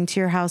keep coming to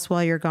your house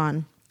while you're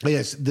gone.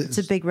 Yes, it's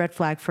a big red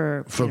flag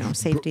for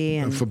safety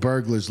and for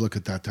burglars. Look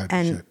at that type of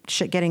shit. And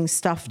shit getting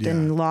stuffed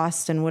and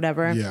lost and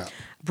whatever. Yeah.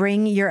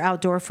 Bring your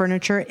outdoor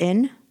furniture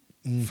in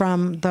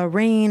from the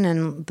rain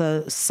and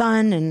the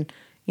sun, and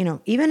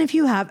even if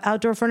you have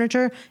outdoor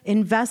furniture,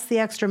 invest the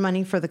extra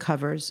money for the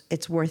covers.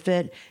 It's worth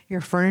it.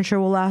 Your furniture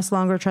will last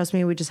longer. Trust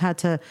me. We just had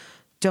to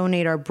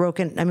donate our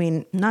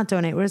not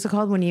donate. What is it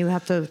called when you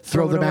have to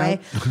throw it away?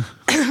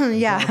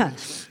 Yeah.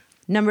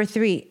 Number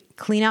 3,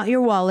 clean out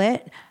your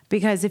wallet,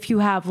 because if you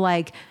have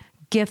like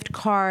gift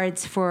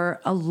cards for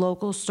a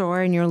local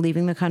store and you're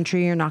leaving the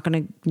country, you're not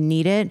going to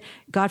need it.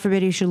 God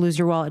forbid you should lose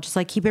your wallet. Just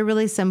like keep it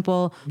really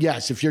simple.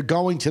 Yes, if you're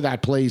going to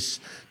that place,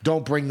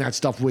 don't bring that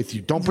stuff with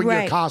you. Don't bring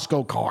your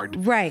Costco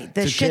card. Right.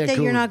 The shit that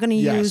you're not going to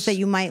use that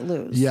you might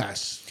lose.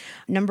 Yes.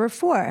 Number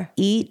 4,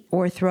 eat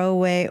or throw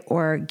away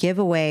or give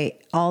away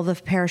all the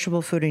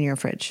perishable food in your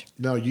fridge.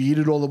 No, you eat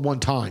it all at one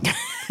time.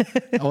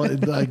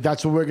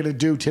 That's what we're going to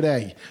do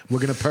today. We're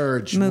going to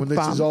purge. When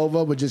this is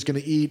over, we're just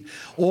going to eat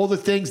all the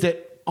things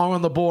that are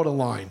on the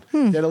borderline.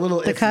 They're a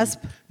little the iffy.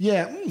 cusp?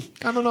 Yeah.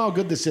 I don't know how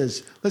good this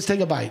is. Let's take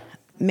a bite.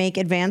 Make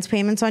advance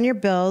payments on your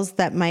bills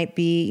that might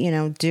be,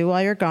 due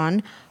while you're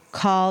gone.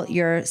 Call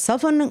your cell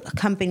phone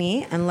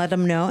company and let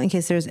them know in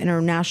case there's an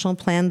international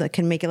plan that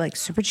can make it like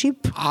super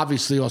cheap.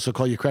 Obviously, also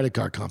call your credit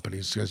card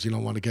companies because you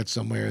don't want to get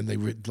somewhere and they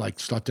would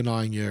start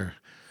denying your.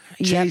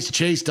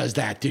 Chase does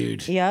that,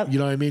 dude. Yep. You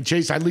know what I mean?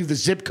 Chase, I leave the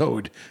zip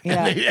code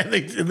and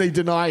they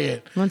deny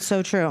it. That's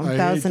so true.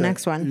 That was the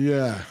next one.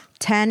 Yeah.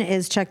 10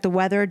 is check the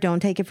weather.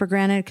 Don't take it for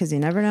granted because you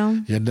never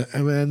know. Yeah,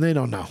 and they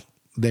don't know.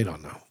 They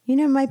don't know.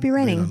 It might be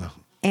raining. They don't know.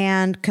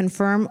 And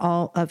confirm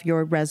all of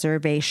your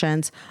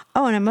reservations.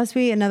 Oh, and it must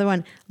be another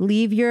one.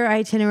 Leave your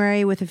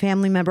itinerary with a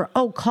family member.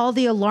 Oh, call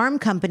the alarm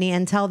company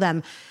and tell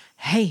them,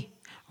 hey,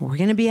 we're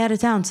going to be out of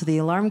town. So the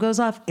alarm goes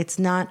off. It's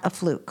not a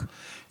fluke.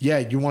 Yeah,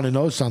 you want to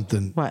know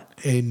something? What?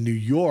 In New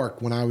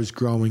York, when I was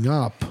growing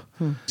up,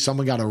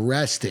 someone got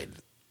arrested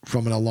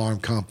from an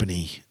alarm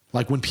company.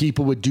 Like when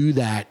people would do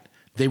that,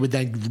 they would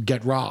then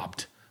get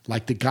robbed.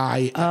 Like the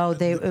guy,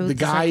 there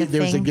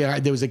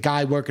was a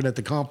guy working at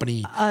the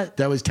company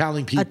that was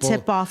telling people a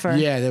tip offer.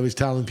 Yeah, that was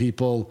telling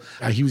people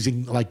he was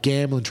in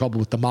gambling trouble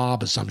with the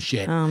mob or some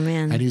shit. Oh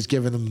man! And he was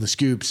giving them the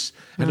scoops,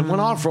 and it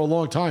went on for a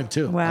long time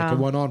too. Wow! It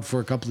went on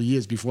for a couple of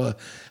years before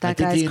that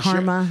guy's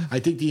karma. I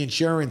think the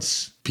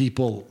insurance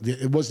people,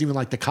 it wasn't even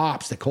like the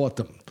cops that caught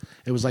them.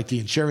 It was like the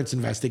insurance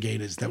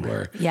investigators that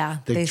were. Yeah,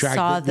 they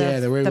saw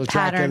they were able to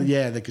track it.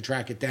 Yeah, they could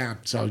track it down.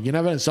 So you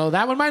never. So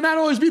that one might not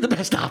always be the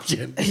best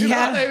option. You know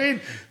what I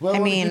mean?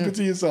 Well, keep it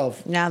to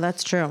yourself. Yeah,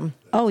 that's true.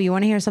 Oh, you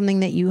want to hear something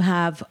that you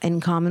have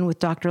in common with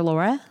Dr.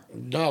 Laura?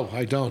 No,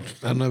 I don't.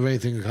 I don't have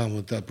anything in common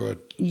with that, bro.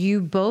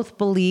 You both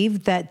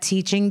believe that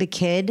teaching the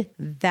kid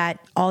that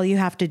all you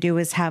have to do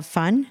is have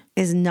fun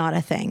is not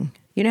a thing.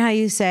 You know how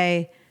you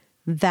say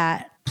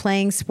that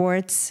playing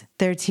sports,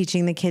 they're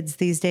teaching the kids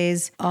these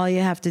days, all you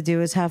have to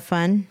do is have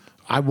fun?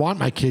 I want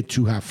my kid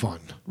to have fun.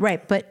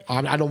 Right, but...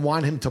 I don't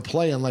want him to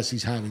play unless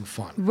he's having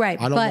fun. Right,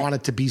 I don't want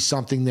it to be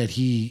something that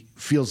he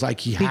feels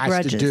like he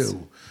has to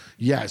do.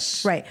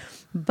 Yes. Right,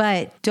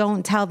 but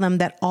don't tell them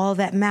that all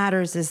that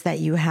matters is that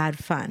you had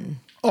fun.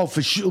 Oh,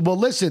 for sure. Well,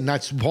 listen,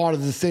 that's part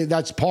of the thing.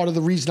 That's part of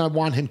the reason I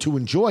want him to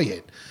enjoy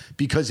it.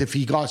 Because if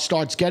he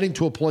starts getting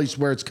to a place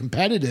where it's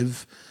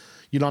competitive...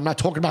 I'm not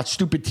talking about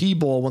stupid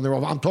T-ball when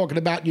I'm talking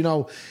about,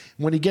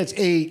 when he gets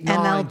 8,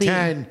 9,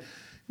 10.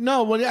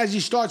 No, as he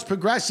starts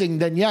progressing,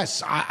 then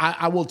yes,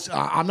 I will.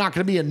 I'm not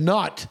going to be a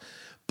nut,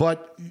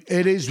 but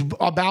it is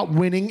about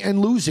winning and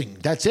losing.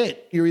 That's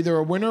it. You're either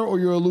a winner or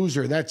you're a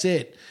loser. That's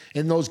it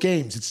in those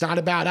games. It's not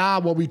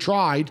about, we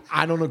tried.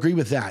 I don't agree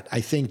with that.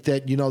 I think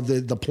that,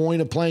 the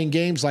point of playing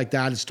games like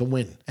that is to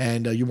win.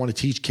 And you want to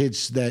teach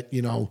kids that,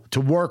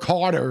 to work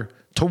harder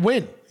to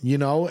win.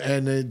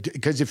 And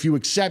because if you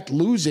accept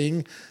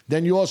losing,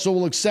 then you also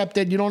will accept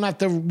that you don't have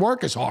to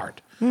work as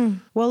hard.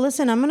 Well,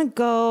 listen, I'm going to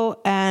go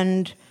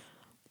and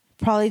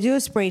probably do a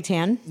spray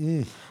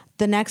tan.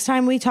 The next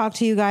time we talk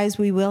to you guys,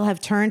 we will have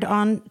turned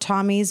on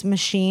Tommy's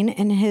machine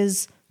in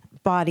his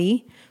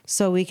body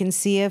so we can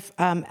see if,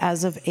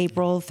 as of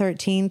April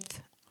 13th,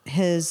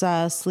 his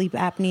sleep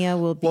apnea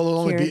will be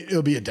cured.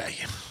 It'll be a day.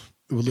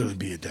 It will literally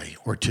be a day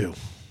or two.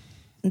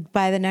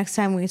 By the next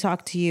time we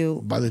talk to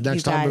you, by the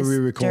next time we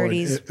record,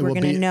 we're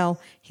going to know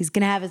he's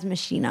going to have his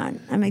machine on.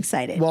 I'm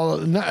excited. Well,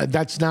 no,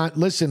 that's not.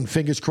 Listen,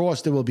 fingers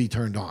crossed, it will be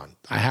turned on.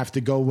 I have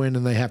to go in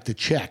and they have to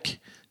check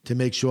to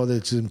make sure that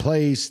it's in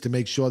place, to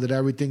make sure that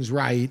everything's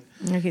right.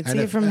 I can see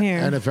it from here.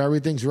 And if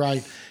everything's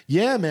right,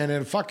 yeah, man,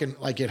 and fucking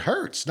it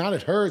hurts. Not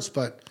it hurts,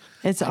 but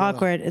it's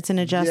awkward. It's an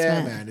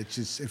adjustment. Yeah, man, it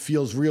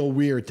feels real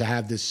weird to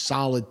have this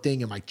solid thing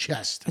in my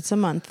chest. It's a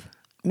month.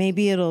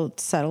 Maybe it'll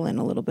settle in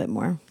a little bit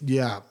more.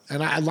 Yeah.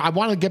 And I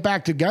want to get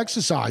back to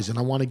exercising.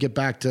 I want to get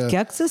back to...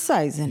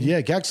 Exercising?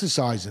 Yeah,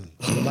 exercising.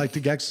 I would like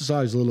to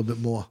exercise a little bit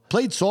more.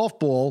 Played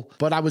softball,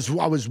 but I was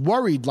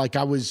worried.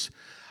 I was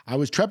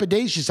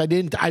trepidatious.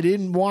 I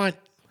didn't want...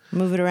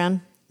 Move it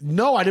around?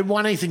 No, I didn't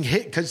want anything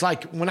hit. Because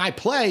when I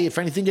play, if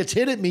anything gets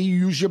hit at me, you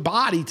use your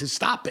body to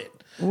stop it.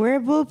 Wear a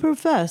bulletproof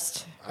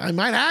vest. I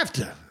might have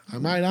to.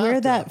 Wear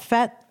that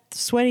fat,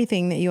 sweaty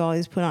thing that you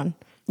always put on.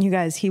 You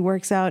guys, he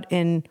works out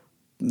in...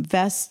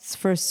 vests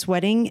for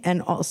sweating and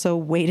also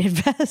weighted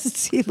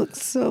vests. He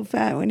looks so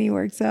fat when he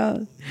works out.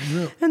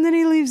 Yeah. And then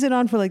he leaves it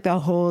on for the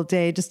whole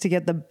day just to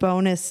get the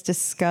bonus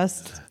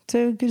disgust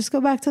to just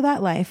go back to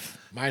that life.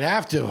 Might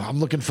have to. I'm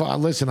looking for,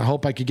 listen, I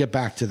hope I could get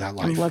back to that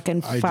life. I'm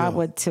looking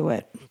forward to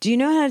it. Do you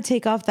know how to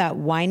take off that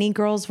whiny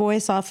girl's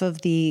voice off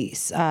of the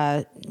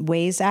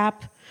Waze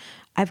app?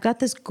 I've got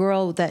this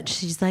girl that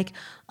she's like,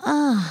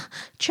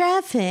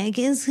 traffic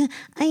is,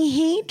 I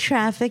hate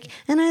traffic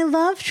and I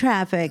love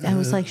traffic. I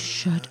was like,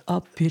 shut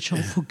up, bitch.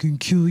 I'll fucking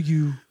kill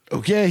you.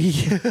 Okay.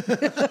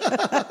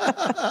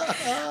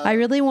 I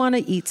really want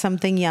to eat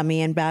something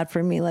yummy and bad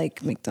for me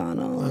like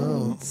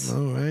McDonald's. Oh,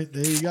 all right.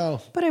 There you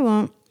go. But I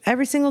won't.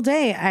 Every single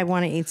day, I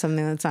want to eat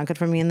something that's not good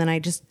for me, and then I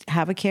just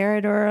have a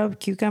carrot or a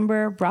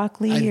cucumber,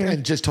 broccoli,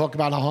 And just talk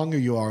about how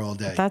hungry you are all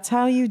day. That's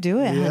how you do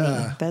it, Yeah.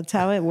 honey. That's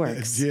how it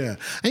works. Yeah.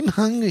 I'm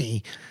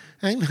hungry.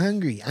 I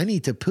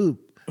need to poop.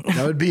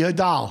 That would be her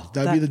doll.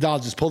 That would be the doll.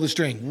 Just pull the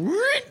string.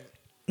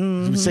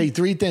 Say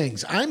 3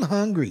 things. I'm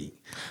hungry.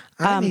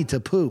 I need to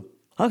poop.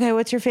 Okay,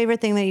 what's your favorite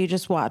thing that you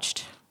just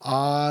watched?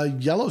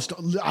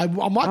 Yellowstone.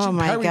 I'm watching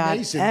Perry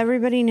Mason.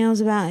 Everybody knows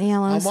about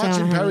Yellowstone. I'm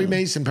watching Perry honey.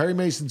 Mason. Perry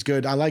Mason's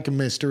good. I like a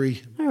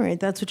mystery. All right,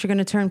 that's what you're going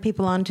to turn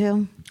people on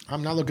to?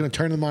 I'm not looking to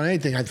turn them on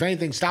anything. If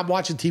anything, stop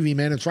watching TV,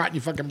 man. It's rotting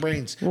your fucking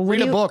brains. Well,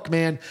 Read a book,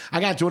 man.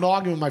 I got into an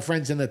argument with my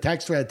friends in the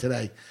text thread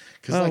today.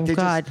 Oh,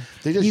 God.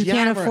 They just you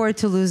can't yammer. afford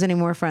to lose any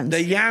more friends.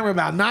 They yammer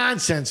about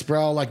nonsense,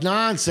 bro. Like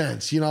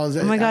nonsense, you know.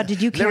 Oh my God,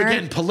 did you They were care?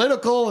 getting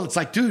political, and it's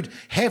like, dude,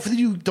 half of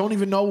you don't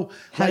even know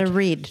How to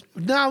read.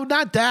 No,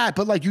 not that,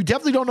 but like you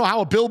definitely don't know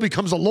how a bill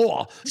becomes a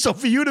law. So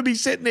for you to be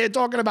sitting there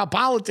talking about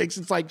politics,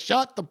 it's like,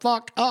 shut the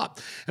fuck up.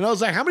 And I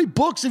was like, how many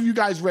books have you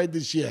guys read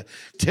this year?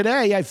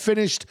 Today, I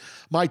finished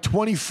my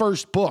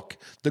 21st book.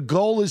 The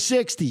goal is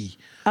 60.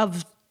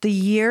 Of the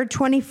year,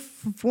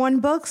 21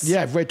 books?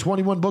 Yeah, I've read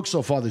 21 books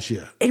so far this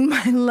year. In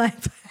my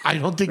life. I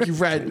don't think you've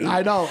read.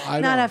 I know.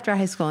 Not after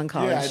high school and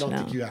college. Yeah, I don't no.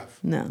 think you have.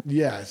 No.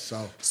 Yeah,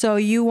 so. So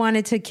you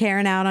wanted to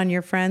Karen out on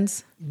your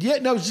friends? Yeah,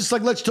 no, it's just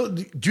like, let's talk.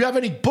 Do you have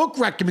any book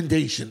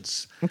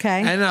recommendations?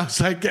 Okay. And I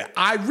was like,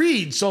 I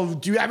read, so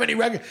do you have any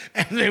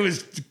And it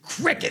was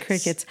crickets.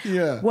 Crickets.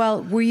 Yeah.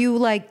 Well, were you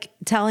like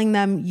telling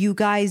them, you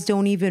guys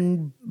don't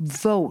even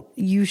vote?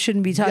 You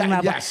shouldn't be talking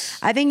about. Yes.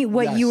 I think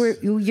what you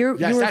were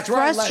Yes,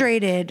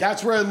 frustrated.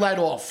 That's where it led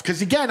off.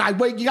 Because again,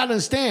 you got to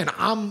understand,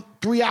 I'm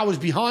 3 hours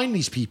behind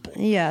these people.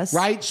 Yes.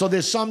 Right? So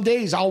there's some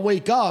days I'll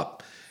wake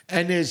up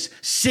and there's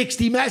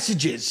 60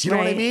 messages. You know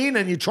what I Right. mean?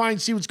 And you try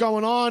and see what's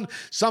going on.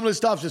 Some of the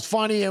stuff is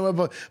funny.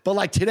 But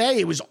like today,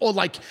 it was all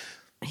like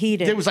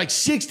heated. There was like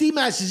 60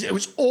 messages. It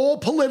was all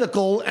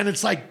political. And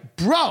it's like,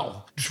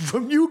 bro,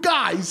 from you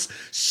guys,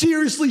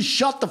 seriously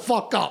shut the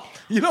fuck up.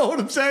 You know what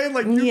I'm saying?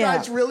 Like, you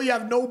guys really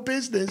have no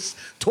business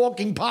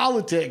talking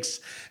politics.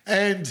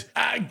 And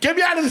get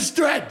me out of this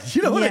thread.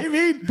 You know what I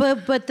mean?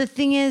 But the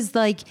thing is,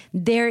 like,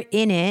 they're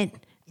in it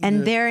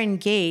and they're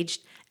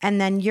engaged. And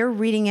then you're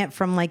reading it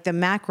from like the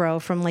macro,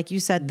 from like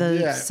you said,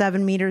 the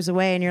 7 meters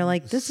away, and you're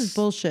like, this is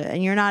bullshit.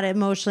 And you're not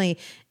emotionally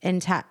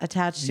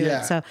attached to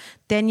it. So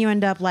then you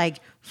end up like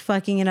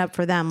fucking it up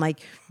for them. Like,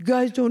 you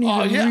guys don't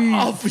even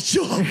read. Oh, for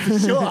sure.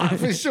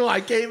 For sure.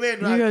 I came in.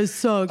 You guys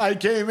suck. I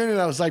came in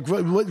and I was like,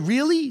 what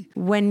really?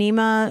 When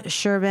Nima,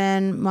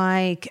 Shervin,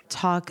 Mike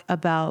talk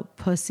about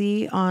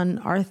pussy on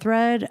our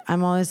thread,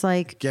 I'm always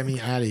like, get me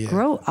out of here.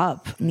 Grow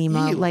up,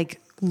 Nima.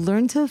 Like,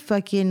 learn to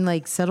fucking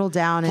like settle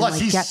down and like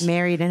get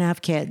married and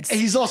have kids.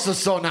 He's also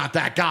so not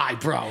that guy,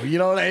 bro. You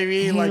know what I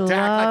mean? He like to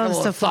act like a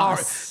loves to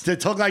fuss. to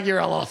talk like you're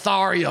a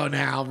Lothario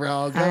now,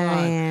 bro. Come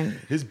on.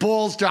 His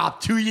balls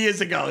dropped 2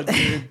 years ago,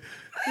 dude.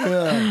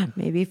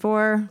 Maybe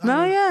 4.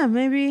 No, yeah,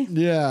 maybe.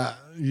 Yeah.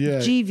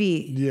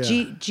 GV.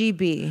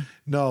 GB.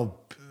 No,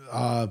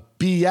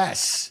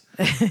 BS.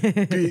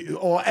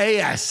 Or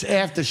AS,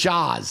 after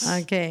Shahs.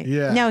 Okay.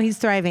 Yeah. No, he's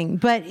thriving.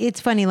 But it's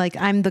funny, like,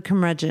 I'm the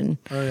curmudgeon.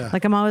 Oh, yeah.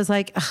 Like, I'm always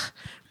like, ugh,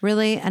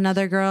 really?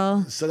 Another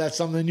girl? So that's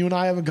something you and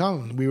I have in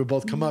common. We were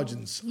both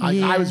curmudgeons.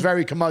 I was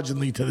very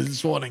curmudgeonly to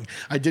this morning.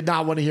 I did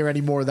not want to hear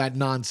any more of that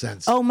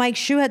nonsense. Oh, Mike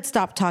Shu had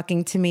stopped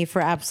talking to me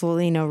for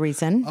absolutely no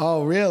reason.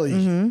 Oh,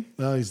 really?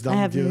 No, he's done.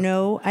 I have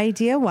no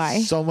idea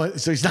why. So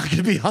he's not going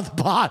to be on the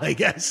pod, I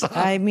guess.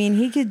 I mean,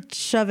 he could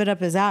shove it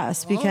up his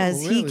ass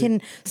because he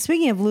can.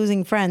 Speaking of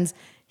losing friends,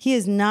 he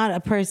is not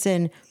a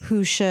person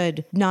who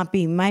should not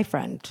be my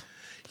friend.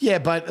 Yeah,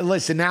 but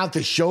listen, now that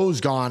the show's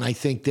gone, I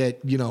think that,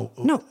 you know.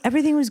 No,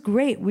 everything was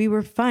great. We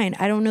were fine.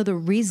 I don't know the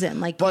reason.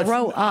 Like,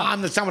 grow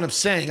up. That's not what I'm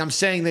saying. I'm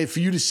saying that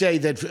for you to say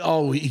that,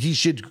 he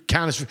should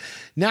count as.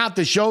 Now that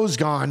the show's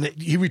gone,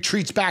 he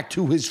retreats back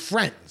to his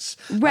friends.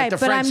 Right, like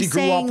but I'm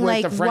saying,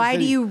 like, why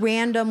do he, you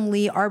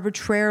randomly,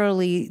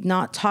 arbitrarily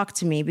not talk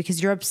to me?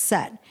 Because you're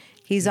upset.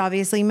 He's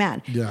obviously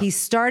mad. Yeah. He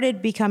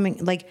started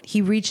becoming, like,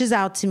 he reaches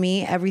out to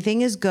me.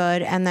 Everything is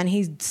good. And then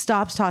he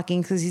stops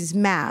talking because he's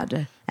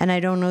mad. And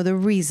I don't know the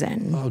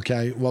reason.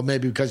 Okay. Well,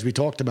 maybe because we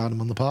talked about him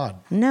on the pod.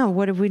 No,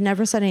 we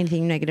never said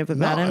anything negative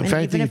about him.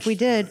 And even if we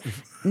did,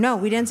 no,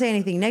 we didn't say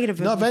anything negative.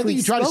 No, if anything,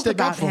 you try to stick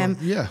up for him.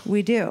 Yeah.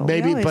 We do.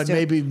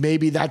 Maybe,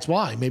 maybe that's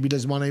why. Maybe he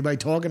doesn't want anybody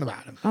talking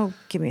about him. Oh,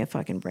 give me a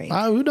fucking break.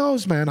 Who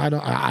knows, man? I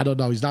don't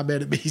know. He's not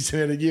mad at me. He's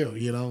mad at you.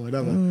 You know,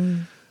 whatever.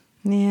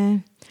 Yeah.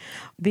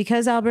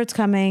 Because Albert's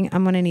coming,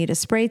 I'm going to need a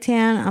spray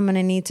tan. I'm going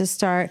to need to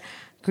start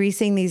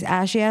greasing these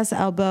ashy ass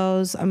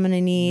elbows. I'm going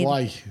to need.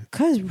 Why?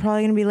 Because we're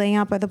probably going to be laying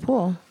out by the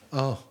pool.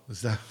 Oh,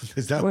 is that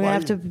We're why? going to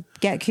have to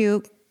get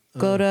cute.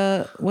 Go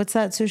to, what's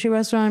that sushi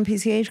restaurant in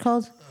PCH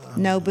called?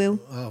 Nobu.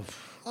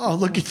 Oh,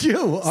 look at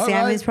you. All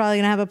Sammy's right. probably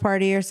going to have a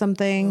party or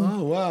something.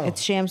 Oh, wow.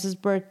 It's Shams's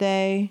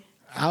birthday.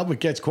 Albert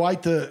gets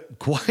quite the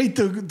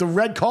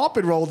red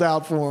carpet rolled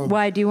out for him.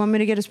 Why? Do you want me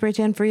to get a spray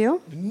tan for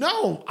you?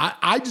 No,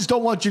 I just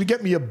don't want you to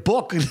get me a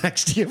book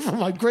next year for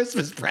my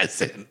Christmas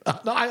present.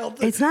 No, I don't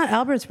think. It's not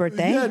Albert's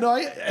birthday. Yeah, no,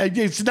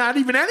 it's not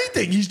even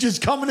anything. He's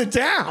just coming to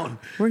town.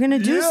 We're going to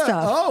do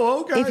stuff.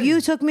 Oh, okay. If you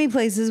took me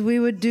places, I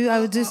would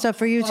do stuff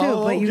for you too,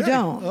 but you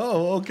don't.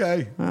 Oh,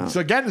 okay.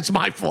 So again, it's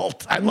my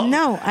fault.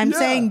 I'm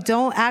saying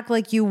don't act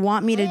like you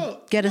want me to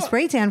get a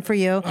spray tan for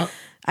you.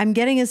 I'm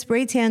getting a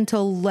spray tan to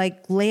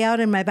lay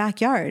out in my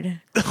backyard.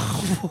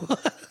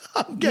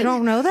 You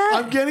don't know that?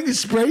 I'm getting a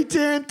spray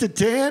tan to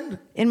tan?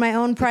 In my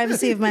own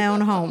privacy of my own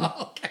home.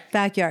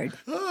 Backyard.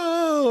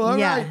 Oh, all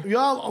right.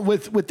 Y'all,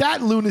 with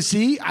that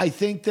lunacy, I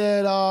think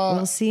that...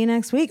 we'll see you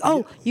next week.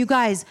 Oh, you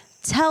guys...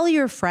 Tell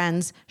your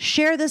friends,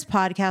 share this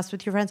podcast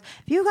with your friends.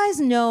 If you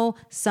guys know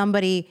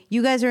somebody,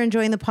 you guys are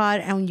enjoying the pod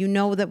and you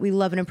know that we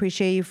love and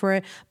appreciate you for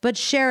it, but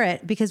share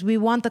it because we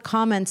want the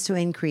comments to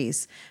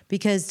increase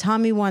because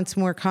Tommy wants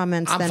more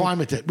comments. I'm fine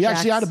with it. We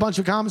actually had a bunch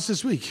of comments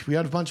this week. We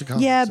had a bunch of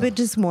comments. Yeah, but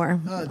just more.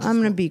 I'm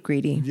going to be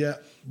greedy. Yeah.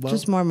 Well,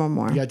 just more.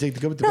 You got to take the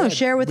good with the bad. No,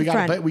 share with a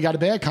friend. We got a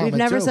bad comment. We've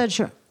never too. said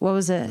sure. What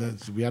was it?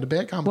 We had a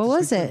bad comment. What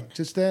was it?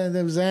 Too. Just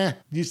there was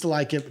used to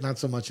like it, but not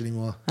so much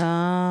anymore.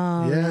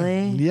 Oh,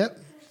 really? Yep.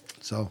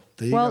 So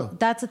there you go. Well,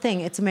 that's the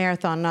thing. It's a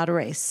marathon, not a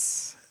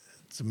race.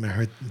 It's a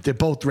marathon. They're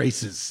both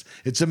races.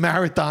 It's a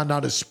marathon,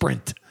 not a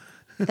sprint.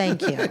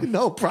 Thank you.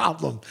 No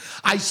problem.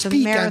 It's a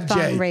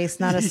marathon race,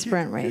 not a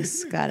sprint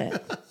race. Got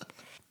it.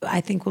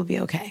 I think we'll be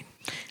okay.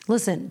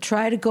 Listen,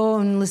 try to go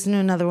and listen to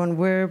another one.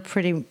 We're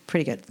pretty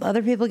good.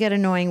 Other people get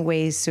annoying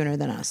way sooner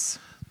than us.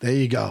 There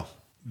you go.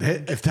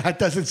 If that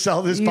doesn't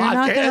sell this You're podcast,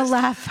 not going to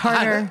laugh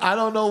harder. I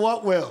don't know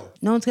what will.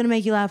 No one's going to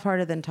make you laugh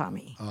harder than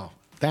Tommy. Oh,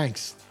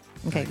 thanks.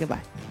 Okay,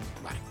 goodbye.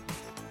 Bye.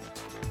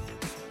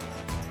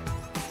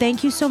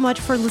 Thank you so much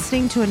for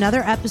listening to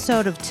another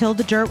episode of Till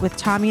the Dirt with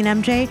Tommy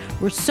and MJ.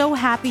 We're so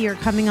happy you're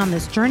coming on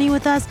this journey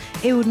with us.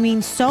 It would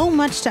mean so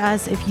much to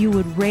us if you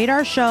would rate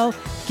our show,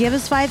 give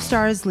us 5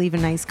 stars, leave a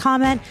nice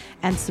comment,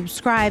 and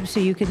subscribe so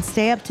you can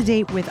stay up to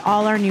date with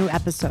all our new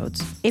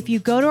episodes. If you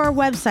go to our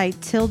website,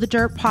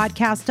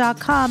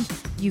 tillthedirtpodcast.com,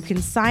 you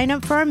can sign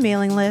up for our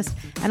mailing list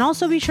and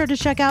also be sure to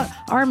check out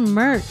our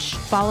merch.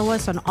 Follow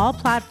us on all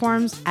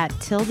platforms at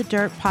Till the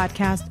Dirt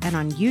Podcast and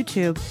on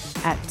YouTube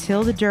at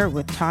Till the Dirt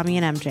with Tommy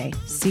and MJ.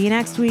 See you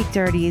next week,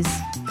 Dirties.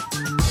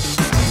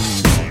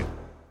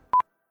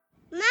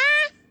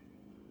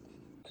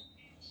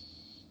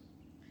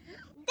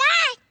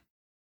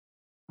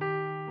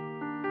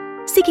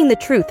 Seeking the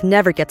truth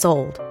never gets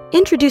old.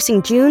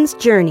 Introducing June's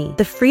Journey,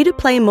 the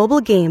free-to-play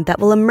mobile game that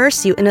will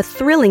immerse you in a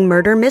thrilling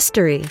murder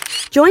mystery.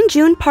 Join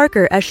June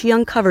Parker as she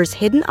uncovers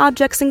hidden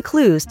objects and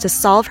clues to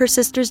solve her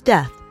sister's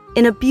death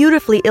in a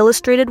beautifully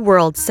illustrated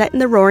world set in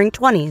the Roaring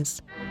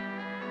 '20s.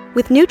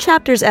 With new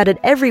chapters added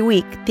every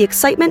week, the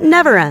excitement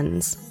never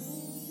ends.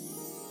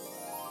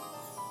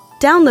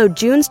 Download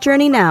June's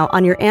Journey now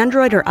on your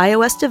Android or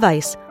iOS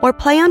device or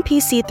play on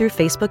PC through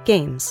Facebook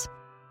Games.